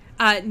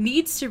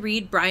 needs to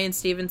read Bryan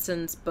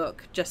Stevenson's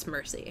book, Just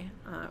Mercy,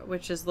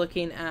 which is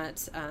looking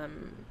at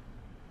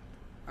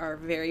our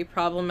very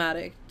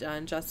problematic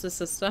justice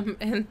system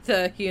in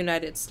the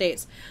United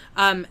States.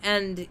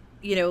 And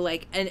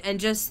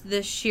just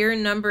the sheer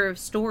number of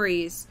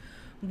stories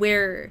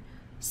where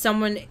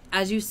someone,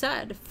 as you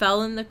said,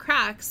 fell in the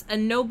cracks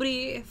and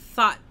nobody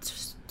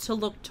thought to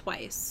look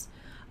twice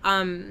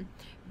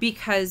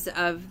because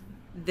of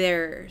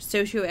their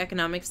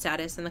socioeconomic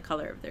status and the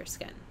color of their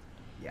skin.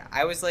 Yeah,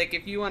 I was like,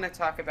 if you want to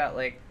talk about,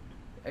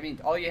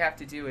 all you have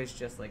to do is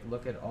just,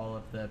 look at all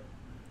of the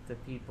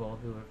people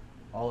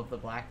all of the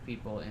black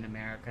people in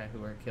America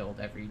who are killed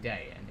every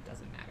day, and it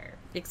doesn't matter.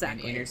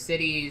 Exactly. In inner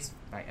cities,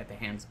 at the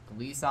hands of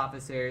police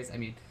officers,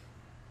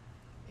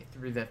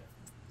 through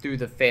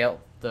the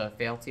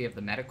frailty of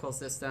the medical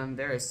system,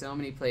 there are so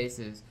many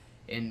places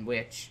in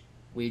which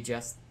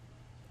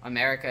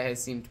America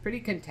has seemed pretty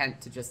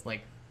content to just,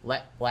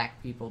 let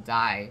black people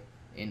die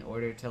in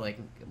order to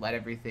let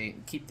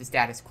everything, keep the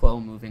status quo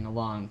moving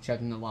along,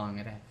 chugging along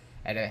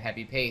at a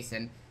heavy pace.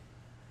 And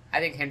I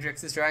think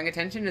Hendrix is drawing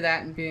attention to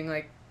that and being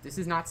like, this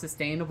is not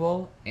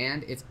sustainable,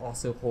 and it's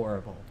also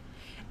horrible.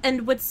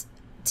 And what's,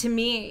 to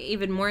me,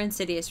 even more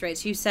insidious, right?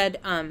 So you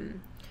said,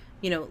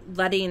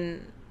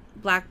 letting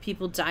black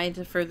people die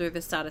to further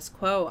the status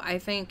quo. I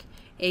think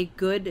a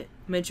good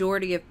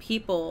majority of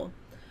people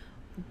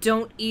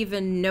don't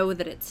even know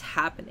that it's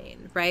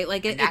happening, right?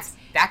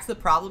 That's the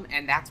problem,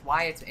 and that's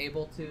why it's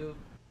able to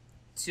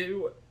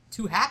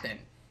happen.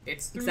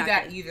 It's through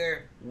that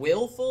either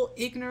willful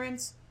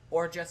ignorance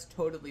or just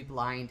totally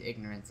blind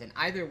ignorance. And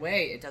either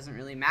way, it doesn't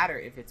really matter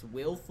if it's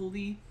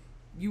willfully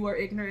you are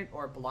ignorant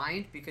or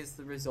blind, because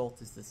the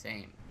result is the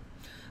same.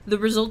 The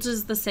result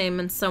is the same,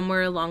 and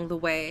somewhere along the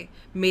way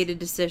made a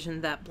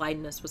decision that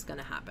blindness was going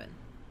to happen.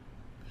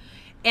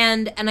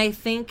 And I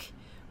think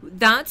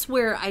that's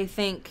where I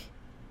think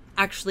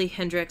actually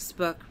Hendrix's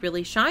book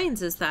really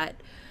shines, is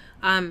that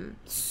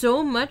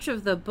so much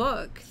of the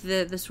book,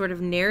 the sort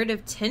of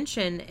narrative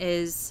tension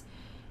is,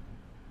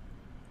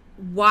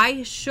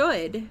 why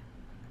should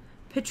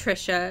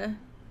Patricia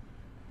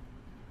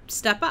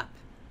step up,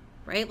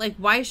 right?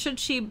 Why should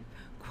she,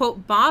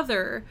 quote,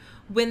 bother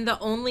when the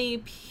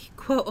only,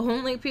 quote,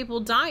 only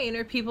people dying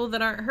are people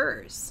that aren't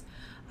hers?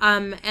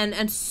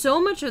 And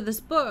so much of this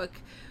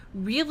book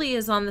really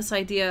is on this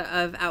idea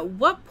of, at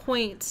what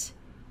point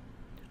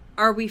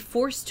are we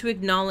forced to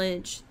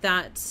acknowledge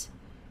that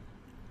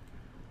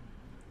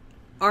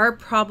our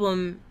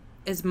problem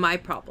is my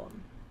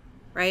problem,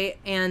 right?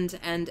 And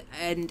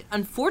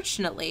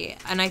unfortunately,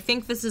 and I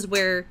think this is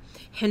where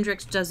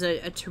Hendrix does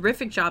a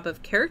terrific job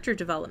of character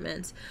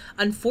development,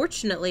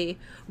 unfortunately,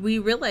 we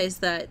realize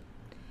that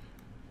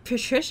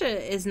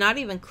Patricia is not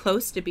even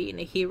close to being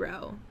a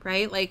hero,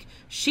 right?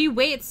 She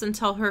waits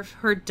until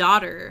her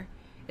daughter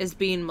is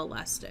being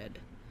molested.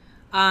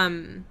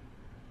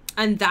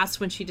 And that's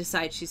when she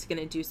decides she's going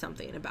to do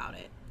something about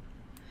it.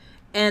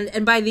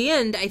 And by the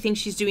end, I think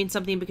she's doing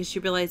something because she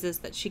realizes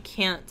that she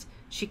can't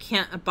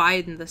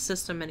abide in the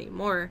system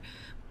anymore.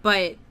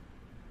 But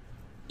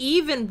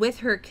even with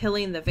her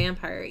killing the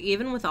vampire,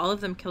 even with all of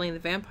them killing the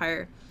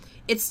vampire,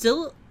 it's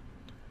still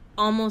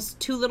almost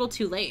too little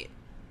too late.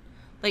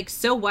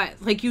 So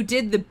what? You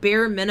did the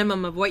bare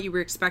minimum of what you were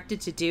expected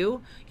to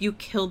do. You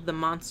killed the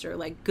monster.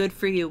 Good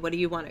for you. What do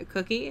you want, a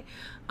cookie?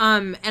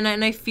 And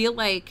I feel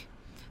like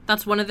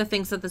that's one of the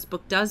things that this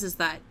book does, is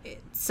that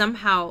it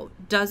somehow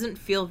doesn't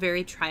feel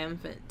very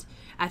triumphant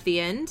at the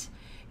end,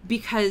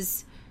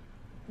 because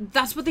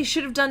that's what they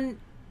should have done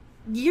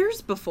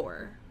years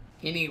before.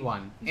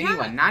 Anyone,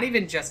 not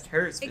even just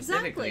her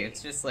specifically. Exactly.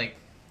 It's just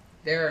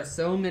there are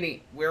so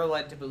many, we're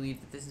led to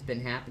believe that this has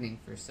been happening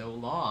for so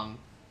long.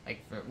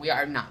 We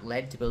are not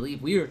led to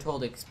believe, we are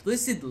told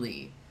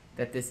explicitly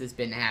that this has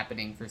been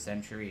happening for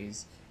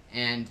centuries,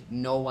 and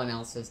no one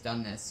else has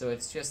done this. So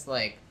it's just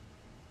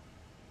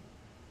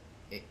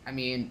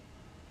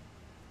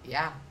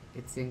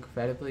it's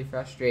incredibly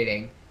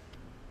frustrating.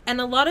 And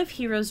a lot of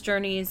heroes'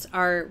 journeys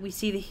are, we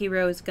see the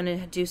hero is going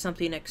to do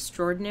something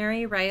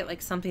extraordinary,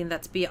 right? Something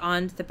that's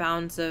beyond the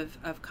bounds of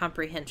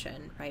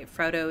comprehension, right?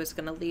 Frodo is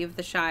going to leave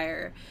the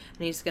Shire,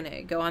 and he's going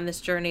to go on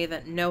this journey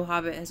that no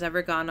hobbit has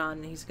ever gone on.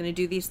 And he's going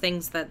to do these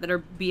things that are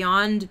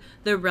beyond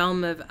the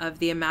realm of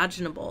the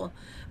imaginable.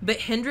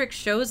 But Hendrix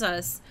shows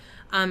us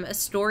a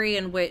story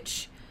in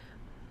which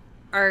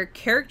our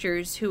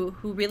characters, who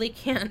really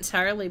can't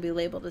entirely be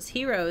labeled as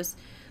heroes,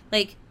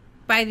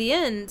 by the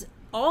end,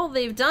 all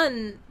they've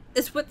done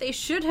is what they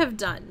should have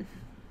done.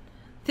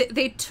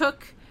 They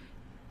took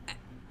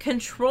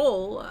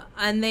control,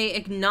 and they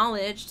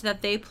acknowledged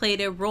that they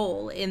played a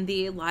role in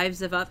the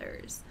lives of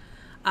others.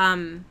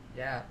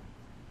 Yeah.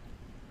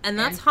 And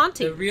that's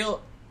haunting.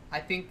 I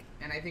think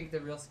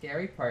the real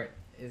scary part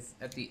is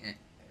at the end,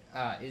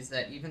 is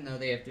that even though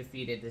they have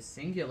defeated this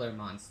singular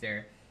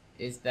monster,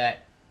 is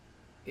that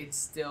it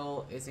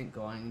still isn't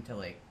going to,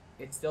 like,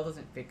 it still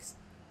doesn't fix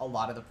a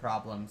lot of the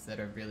problems that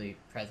are really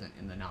present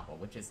in the novel,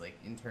 which is like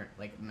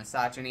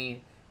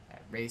misogyny,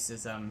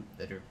 racism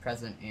that are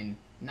present in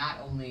not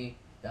only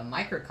the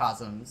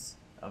microcosms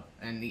of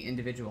and the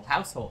individual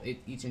household,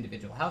 each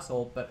individual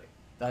household, but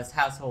those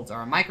households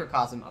are a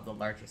microcosm of the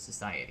larger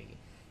society.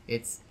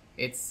 It's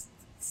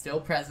still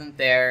present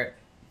there.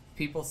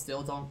 People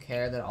still don't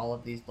care that all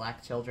of these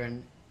black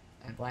children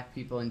and black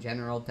people in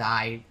general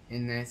died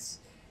in this.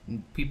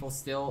 And people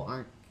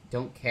still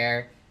don't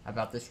care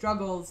about the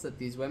struggles that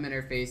these women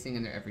are facing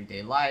in their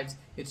everyday lives.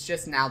 It's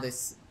just now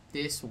this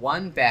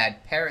one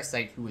bad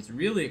parasite who is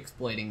really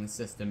exploiting the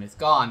system is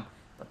gone,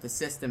 but the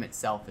system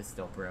itself is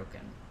still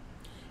broken.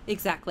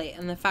 Exactly.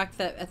 And the fact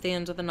that at the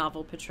end of the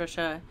novel,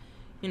 Patricia,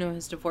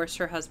 has divorced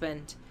her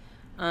husband,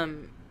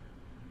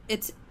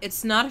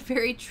 it's not a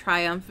very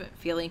triumphant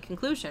feeling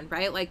conclusion,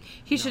 right? Like,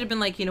 he should have been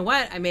like, you know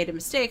what, I made a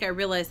mistake, I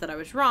realized that I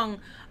was wrong,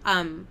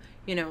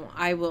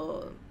 I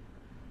will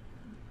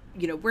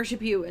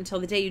worship you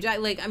until the day you die.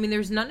 Like, I mean,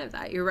 there's none of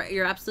that. You're right.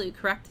 You're absolutely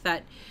correct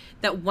that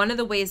one of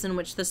the ways in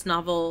which this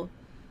novel,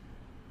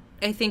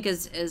 I think,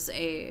 is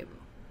a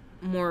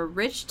more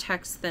rich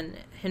text than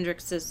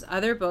Hendrix's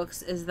other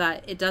books is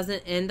that it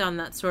doesn't end on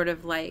that sort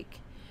of like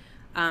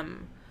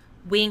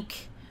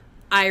wink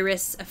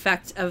iris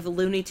effect of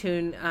Looney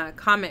Tune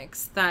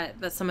comics that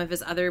some of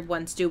his other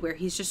ones do, where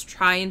he's just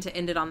trying to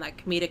end it on that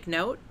comedic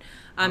note.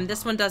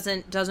 This one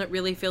doesn't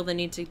really feel the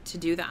need to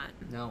do that.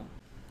 No.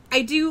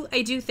 I do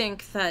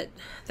think that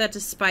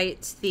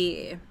despite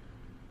the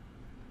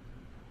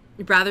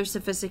rather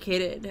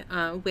sophisticated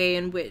way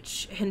in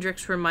which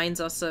Hendrix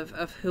reminds us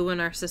of who in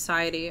our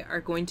society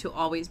are going to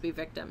always be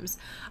victims,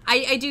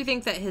 I do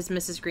think that his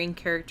Mrs. Green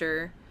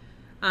character,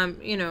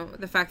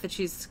 the fact that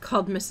she's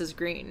called Mrs.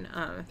 Green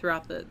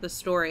throughout the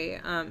story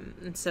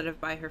instead of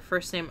by her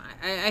first name,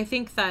 I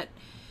think that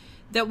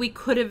we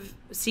could have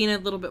seen a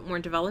little bit more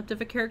developed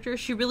of a character.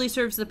 She really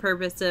serves the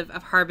purpose of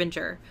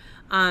harbinger,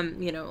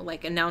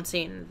 like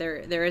announcing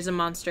there is a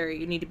monster,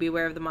 you need to be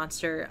aware of the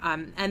monster,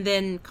 and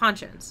then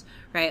conscience,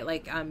 right?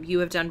 Like, you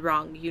have done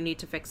wrong, you need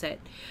to fix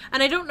it.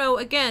 And I don't know,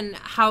 again,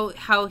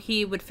 how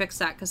he would fix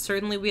that, because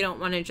certainly we don't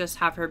want to just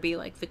have her be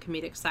like the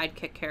comedic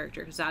sidekick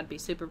character, because that'd be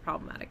super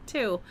problematic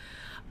too.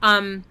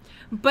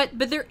 But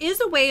there is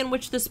a way in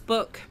which this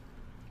book,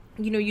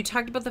 you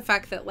talked about the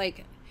fact that,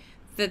 like,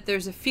 that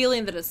there's a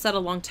feeling that it's set a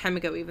long time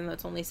ago, even though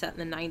it's only set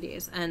in the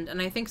 90s. And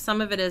I think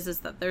some of it is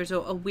that there's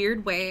a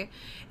weird way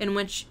in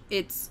which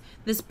this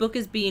book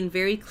is being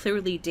very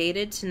clearly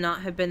dated to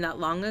not have been that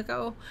long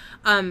ago.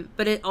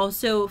 But it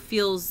also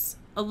feels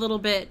a little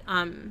bit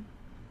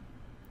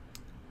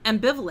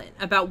ambivalent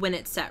about when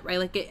it's set, right?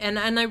 Like, and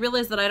I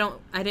realize that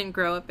I didn't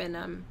grow up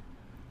in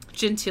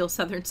genteel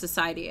Southern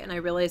society, and I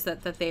realize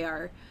that they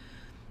are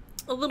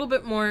a little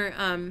bit more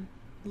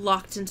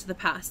locked into the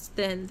past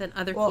than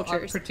other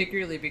cultures.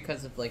 Particularly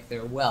because of, like,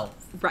 their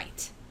wealth.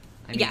 Right.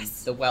 I mean,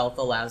 yes. The wealth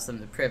allows them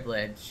the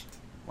privilege.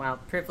 Well,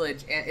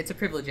 it's a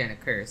privilege and a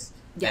curse.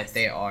 Yes.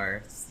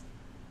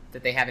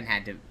 That they haven't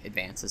had to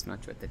advance as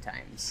much with the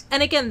times.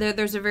 And again,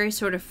 there's a very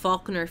sort of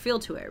Faulkner feel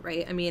to it,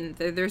 right? I mean,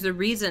 there's a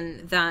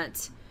reason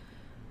that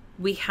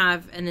we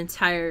have an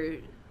entire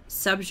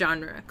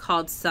subgenre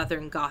called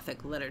Southern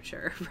Gothic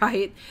literature,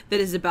 right? That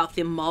is about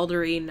the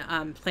moldering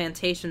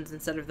plantations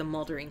instead of the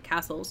moldering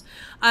castles.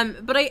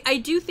 But I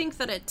do think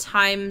that at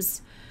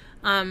times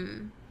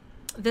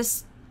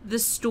this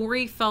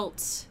story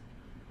felt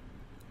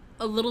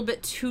a little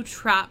bit too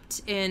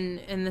trapped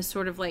in the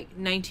sort of like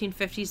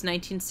 1950s,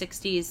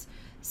 1960s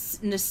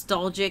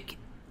nostalgic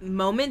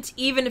moment,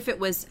 even if it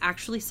was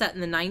actually set in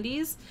the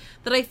 90s,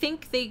 that I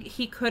think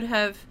he could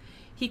have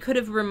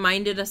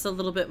reminded us a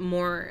little bit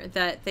more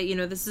that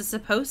this is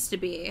supposed to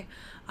be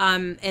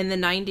in the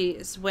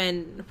 90s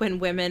when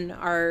women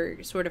are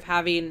sort of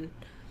having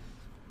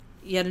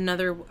yet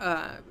another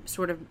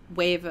sort of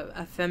wave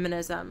of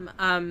feminism.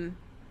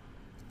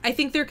 I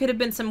think there could have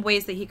been some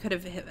ways that he could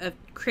have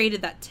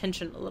created that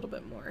tension a little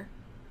bit more.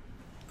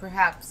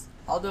 Perhaps.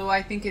 Although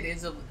I think it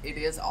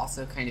is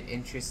also kind of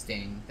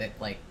interesting that,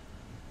 like,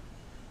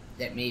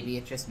 that maybe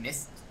it just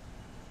missed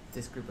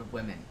this group of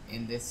women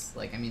in this,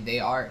 like, I mean,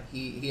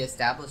 he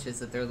establishes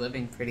that they're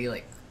living pretty,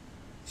 like,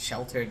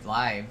 sheltered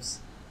lives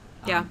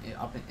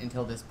up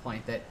until this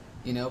point, that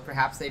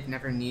perhaps they've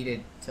never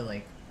needed to,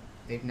 like,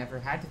 they've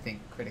never had to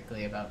think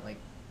critically about, like,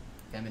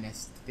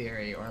 feminist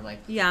theory or, like,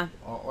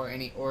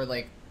 or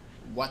like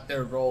what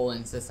their role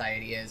in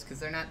society is, because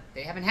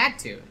they haven't had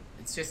to.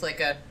 It's just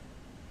like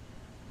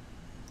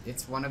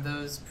it's one of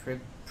those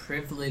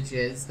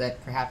privileges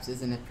that perhaps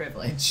isn't a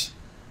privilege.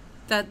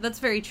 That's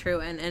very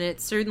true, and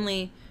it's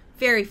certainly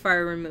very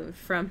far removed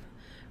from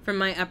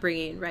my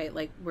upbringing, right?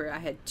 Like, where I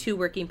had two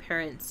working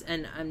parents,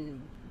 and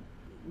I'm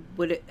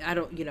I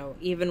don't,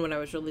 even when I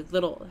was really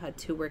little, had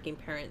two working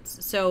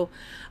parents. So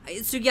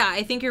yeah,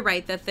 I think you're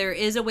right that there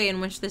is a way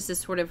in which this is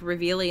sort of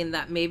revealing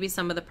that maybe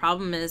some of the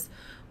problem is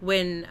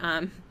when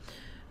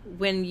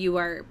you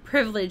are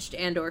privileged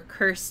and or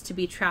cursed to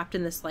be trapped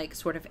in this like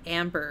sort of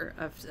amber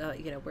of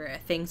where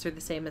things are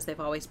the same as they've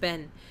always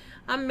been.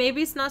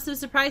 Maybe it's not so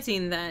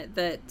surprising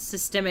that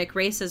systemic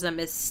racism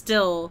is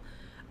still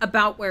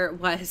about where it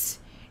was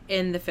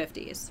in the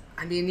 50s.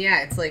 I mean,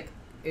 yeah, it's like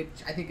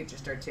I think it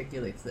just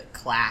articulates that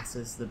class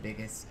is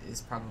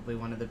probably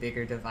one of the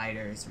bigger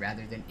dividers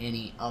rather than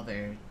any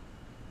other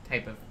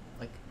type of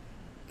like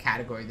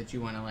category that you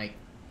want to like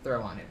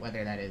throw on it,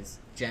 whether that is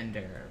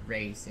gender,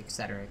 race,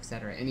 etc.,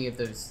 etc. Any of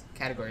those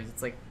categories,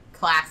 it's like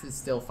class is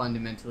still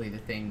fundamentally the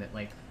thing that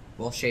like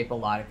will shape a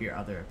lot of your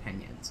other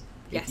opinions.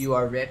 Yes. If you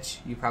are rich,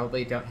 you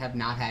probably have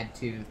not had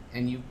to,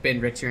 and you've been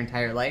rich your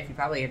entire life, you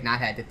probably have not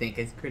had to think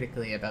as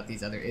critically about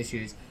these other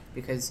issues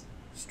because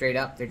straight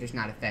up, they're just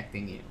not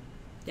affecting you.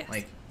 Yes.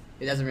 Like,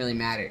 it doesn't really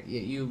matter.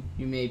 You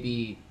may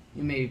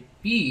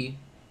be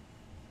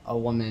a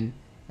woman,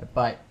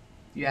 but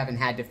you haven't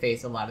had to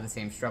face a lot of the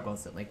same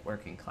struggles that like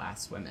working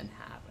class women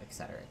have,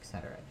 etc.,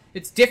 etc.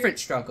 It's different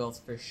struggles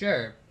for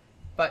sure,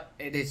 but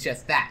it is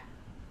just that.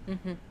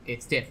 Mm-hmm.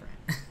 It's different.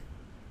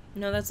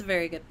 No, that's a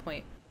very good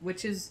point.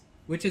 Which is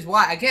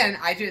why, again,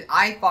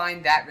 I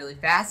find that really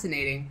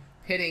fascinating,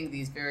 pitting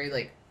these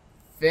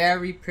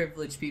very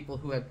privileged people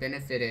who have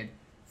benefited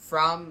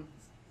from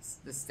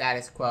the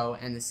status quo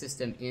and the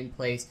system in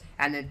place,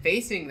 and then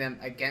facing them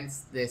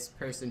against this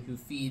person who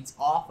feeds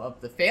off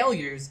of the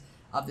failures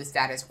of the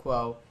status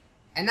quo.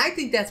 And I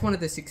think that's one of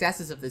the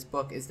successes of this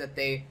book, is that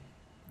they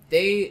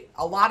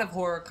a lot of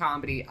horror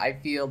comedy, I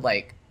feel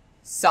like,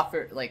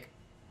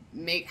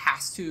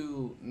 has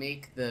to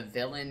make the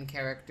villain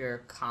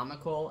character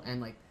comical,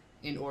 and like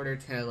in order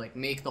to like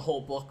make the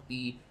whole book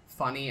be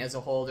funny as a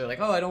whole, they're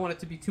like, oh, I don't want it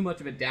to be too much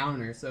of a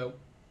downer, so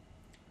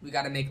we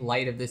got to make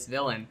light of this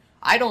villain.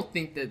 I don't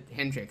think that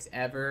Hendricks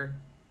ever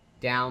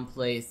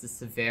downplays the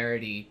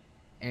severity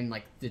and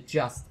like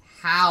just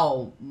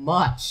how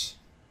much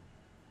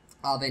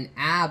of an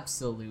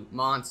absolute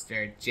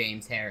monster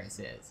James Harris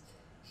is.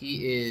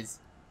 He's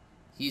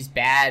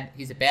bad.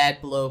 He's a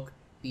bad bloke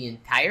the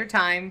entire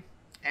time,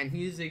 and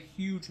he's a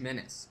huge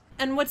menace.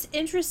 And what's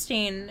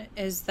interesting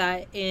is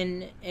that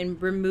in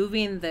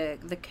removing the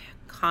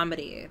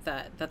comedy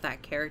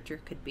that character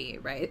could be,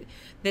 right?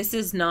 This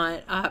is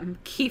not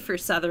Kiefer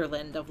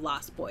Sutherland of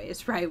Lost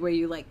Boys, right? Where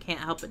you like can't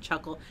help but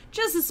chuckle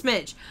just a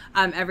smidge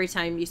every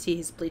time you see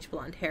his bleach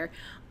blonde hair.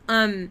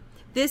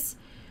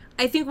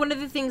 I think one of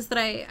the things that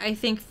I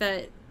think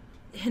that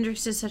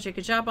Hendricks did such a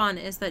good job on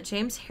is that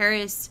James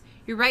Harris,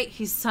 you're right,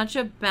 he's such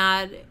a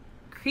bad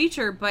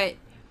creature, but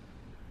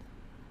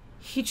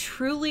he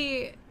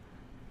truly,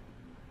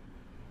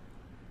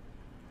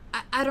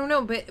 I don't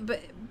know,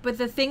 but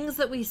the things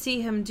that we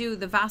see him do,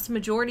 the vast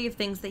majority of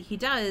things that he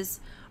does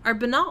are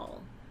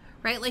banal,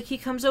 right? Like he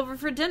comes over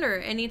for dinner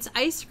and eats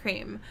ice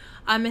cream,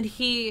 and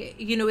he,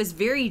 is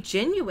very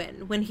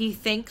genuine when he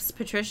thanks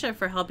Patricia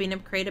for helping him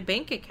create a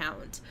bank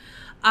account.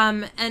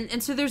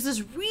 And so there's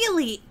this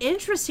really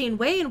interesting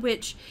way in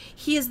which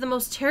he is the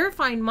most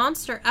terrifying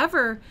monster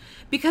ever,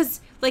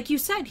 because like you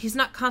said, he's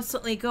not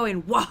constantly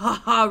going,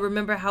 wah,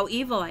 remember how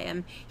evil I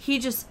am. He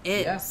just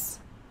is.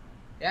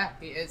 Yeah,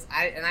 he is.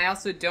 I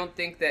also don't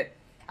think that,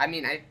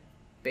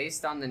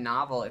 based on the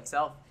novel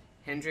itself,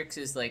 Hendricks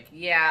is like,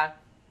 yeah,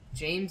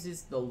 James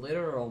is the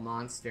literal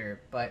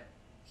monster, but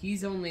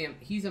he's a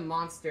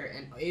monster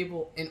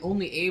and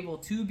only able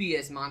to be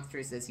as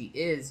monstrous as he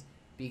is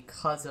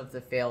because of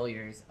the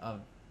failures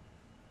of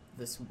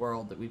this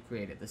world that we've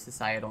created, the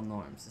societal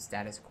norms, the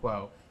status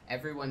quo,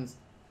 everyone's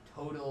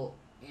total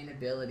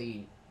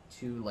inability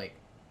to like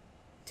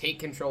take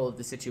control of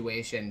the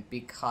situation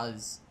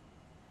because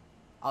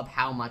of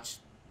how much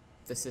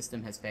the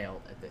system has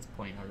failed at this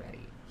point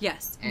already.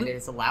 Yes. And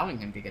it's allowing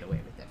him to get away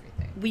with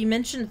everything. We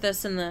mentioned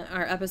this in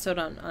our episode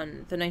on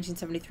the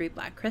 1973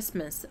 Black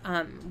Christmas,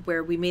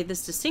 where we made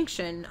this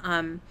distinction.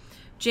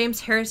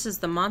 James Harris is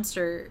the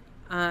monster,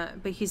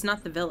 but he's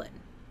not the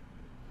villain.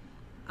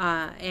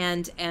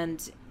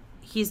 And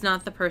he's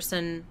not the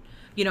person,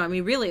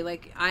 really,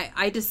 like,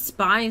 I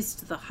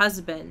despised the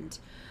husband.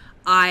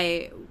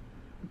 I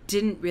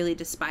didn't really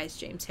despise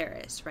James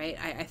Harris, right?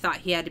 I thought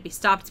he had to be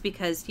stopped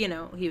because, he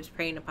was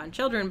preying upon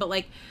children, but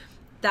like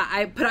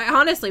I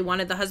honestly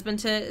wanted the husband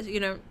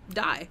to,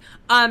 die.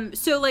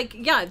 So like,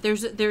 yeah,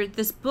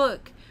 this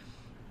book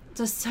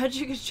does such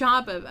a good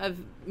job of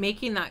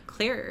making that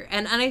clear.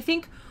 And I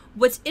think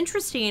what's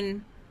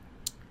interesting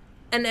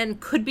and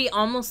could be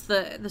almost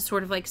the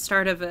sort of like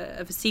start of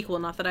a sequel,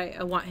 not that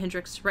I want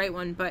Hendricks to write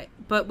one,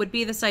 but would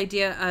be this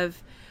idea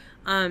of,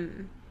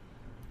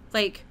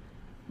 like,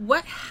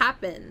 what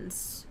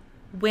happens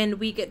when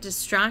we get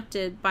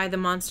distracted by the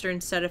monster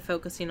instead of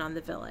focusing on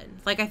the villain?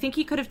 Like, I think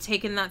he could have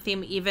taken that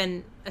theme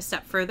even a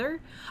step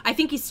further. I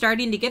think he's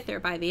starting to get there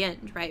by the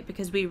end, right?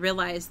 Because we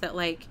realize that,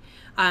 like,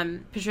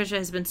 Patricia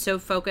has been so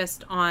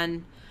focused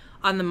on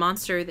on the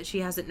monster that she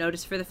hasn't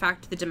noticed for the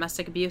fact of the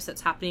domestic abuse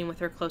that's happening with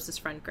her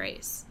closest friend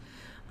Grace.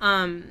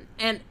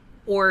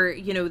 Or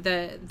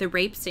the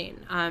rape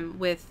scene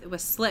with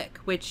Slick,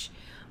 which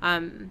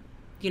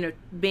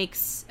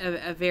makes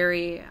a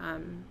very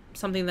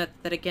something that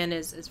again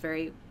is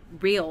very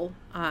real,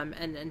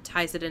 and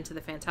ties it into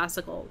the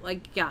fantastical.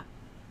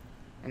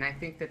 And I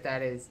think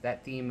that is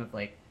that theme of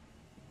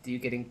do you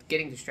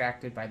getting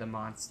distracted by the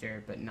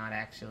monster but not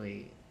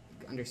actually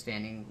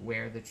understanding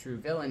where the true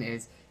villain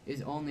is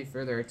only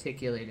further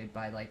articulated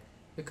by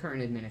the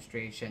current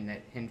administration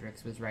that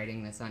Hendricks was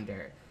writing this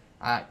under.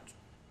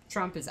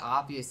 Trump is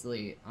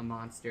obviously a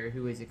monster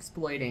who is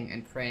exploiting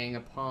and preying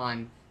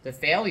upon the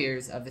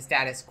failures of the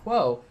status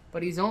quo,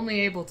 but he's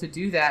only able to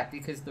do that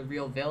because the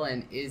real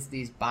villain is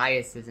these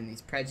biases and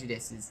these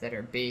prejudices that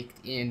are baked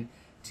in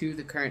to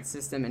the current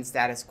system and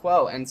status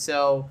quo. And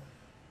so,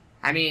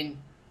 I mean,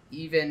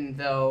 even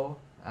though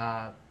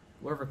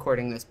we're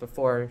recording this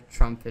before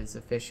Trump has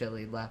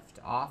officially left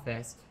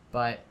office,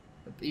 but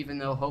even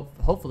though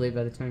hopefully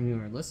by the time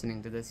you are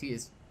listening to this, he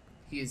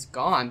is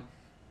gone,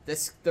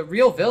 the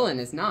real villain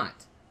is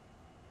not.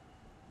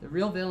 The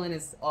real villain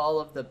is all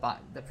of the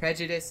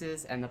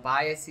prejudices and the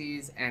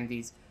biases and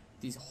these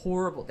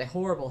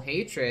horrible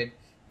hatred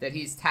that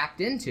he's tapped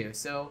into.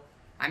 So,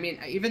 I mean,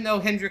 even though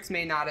Hendricks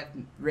may not have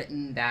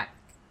written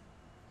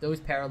those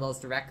parallels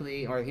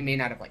directly, or he may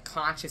not have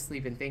consciously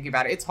been thinking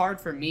about it, it's hard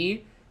for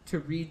me to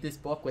read this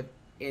book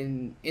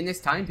in this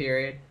time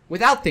period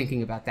without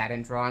thinking about that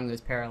and drawing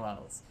those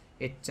parallels.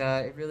 It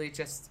really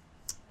just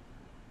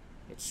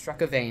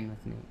struck a vein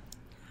with me.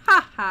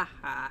 Ha ha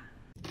ha.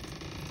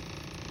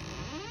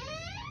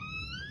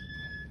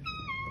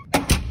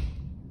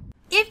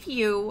 If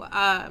you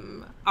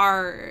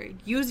are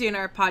using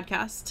our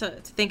podcast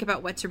to think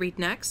about what to read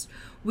next,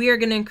 we are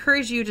going to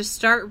encourage you to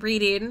start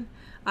reading,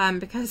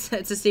 because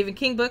it's a Stephen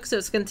King book, so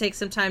it's going to take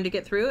some time to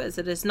get through, as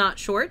it is not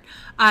short.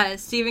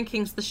 Stephen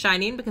King's The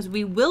Shining, because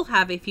we will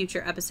have a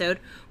future episode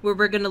where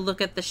we're going to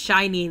look at the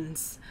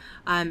Shinings,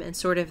 and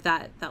sort of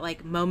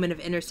that moment of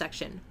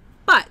intersection.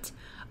 But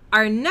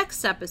our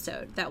next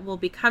episode that we'll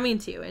be coming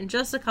to in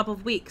just a couple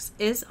of weeks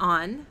is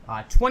on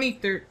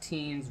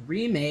 2013's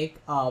remake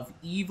of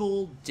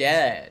Evil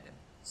Dead.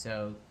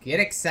 So get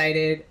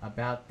excited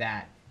about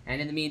that.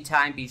 And in the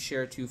meantime, be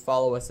sure to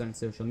follow us on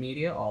social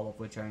media, all of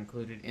which are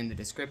included in the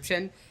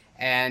description.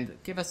 And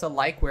give us a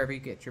like wherever you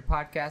get your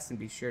podcasts, and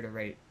be sure to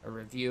rate a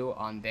review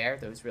on there.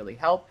 Those really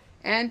help.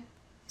 And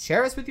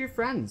share us with your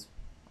friends.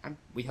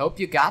 We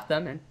hope you got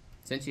them, and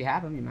since you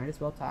have them, you might as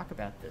well talk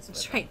about this.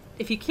 That's right.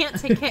 If you can't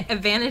take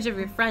advantage of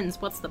your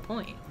friends, what's the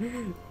point?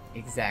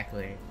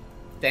 Exactly.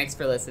 Thanks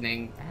for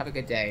listening. Have a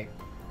good day.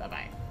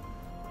 Bye-bye.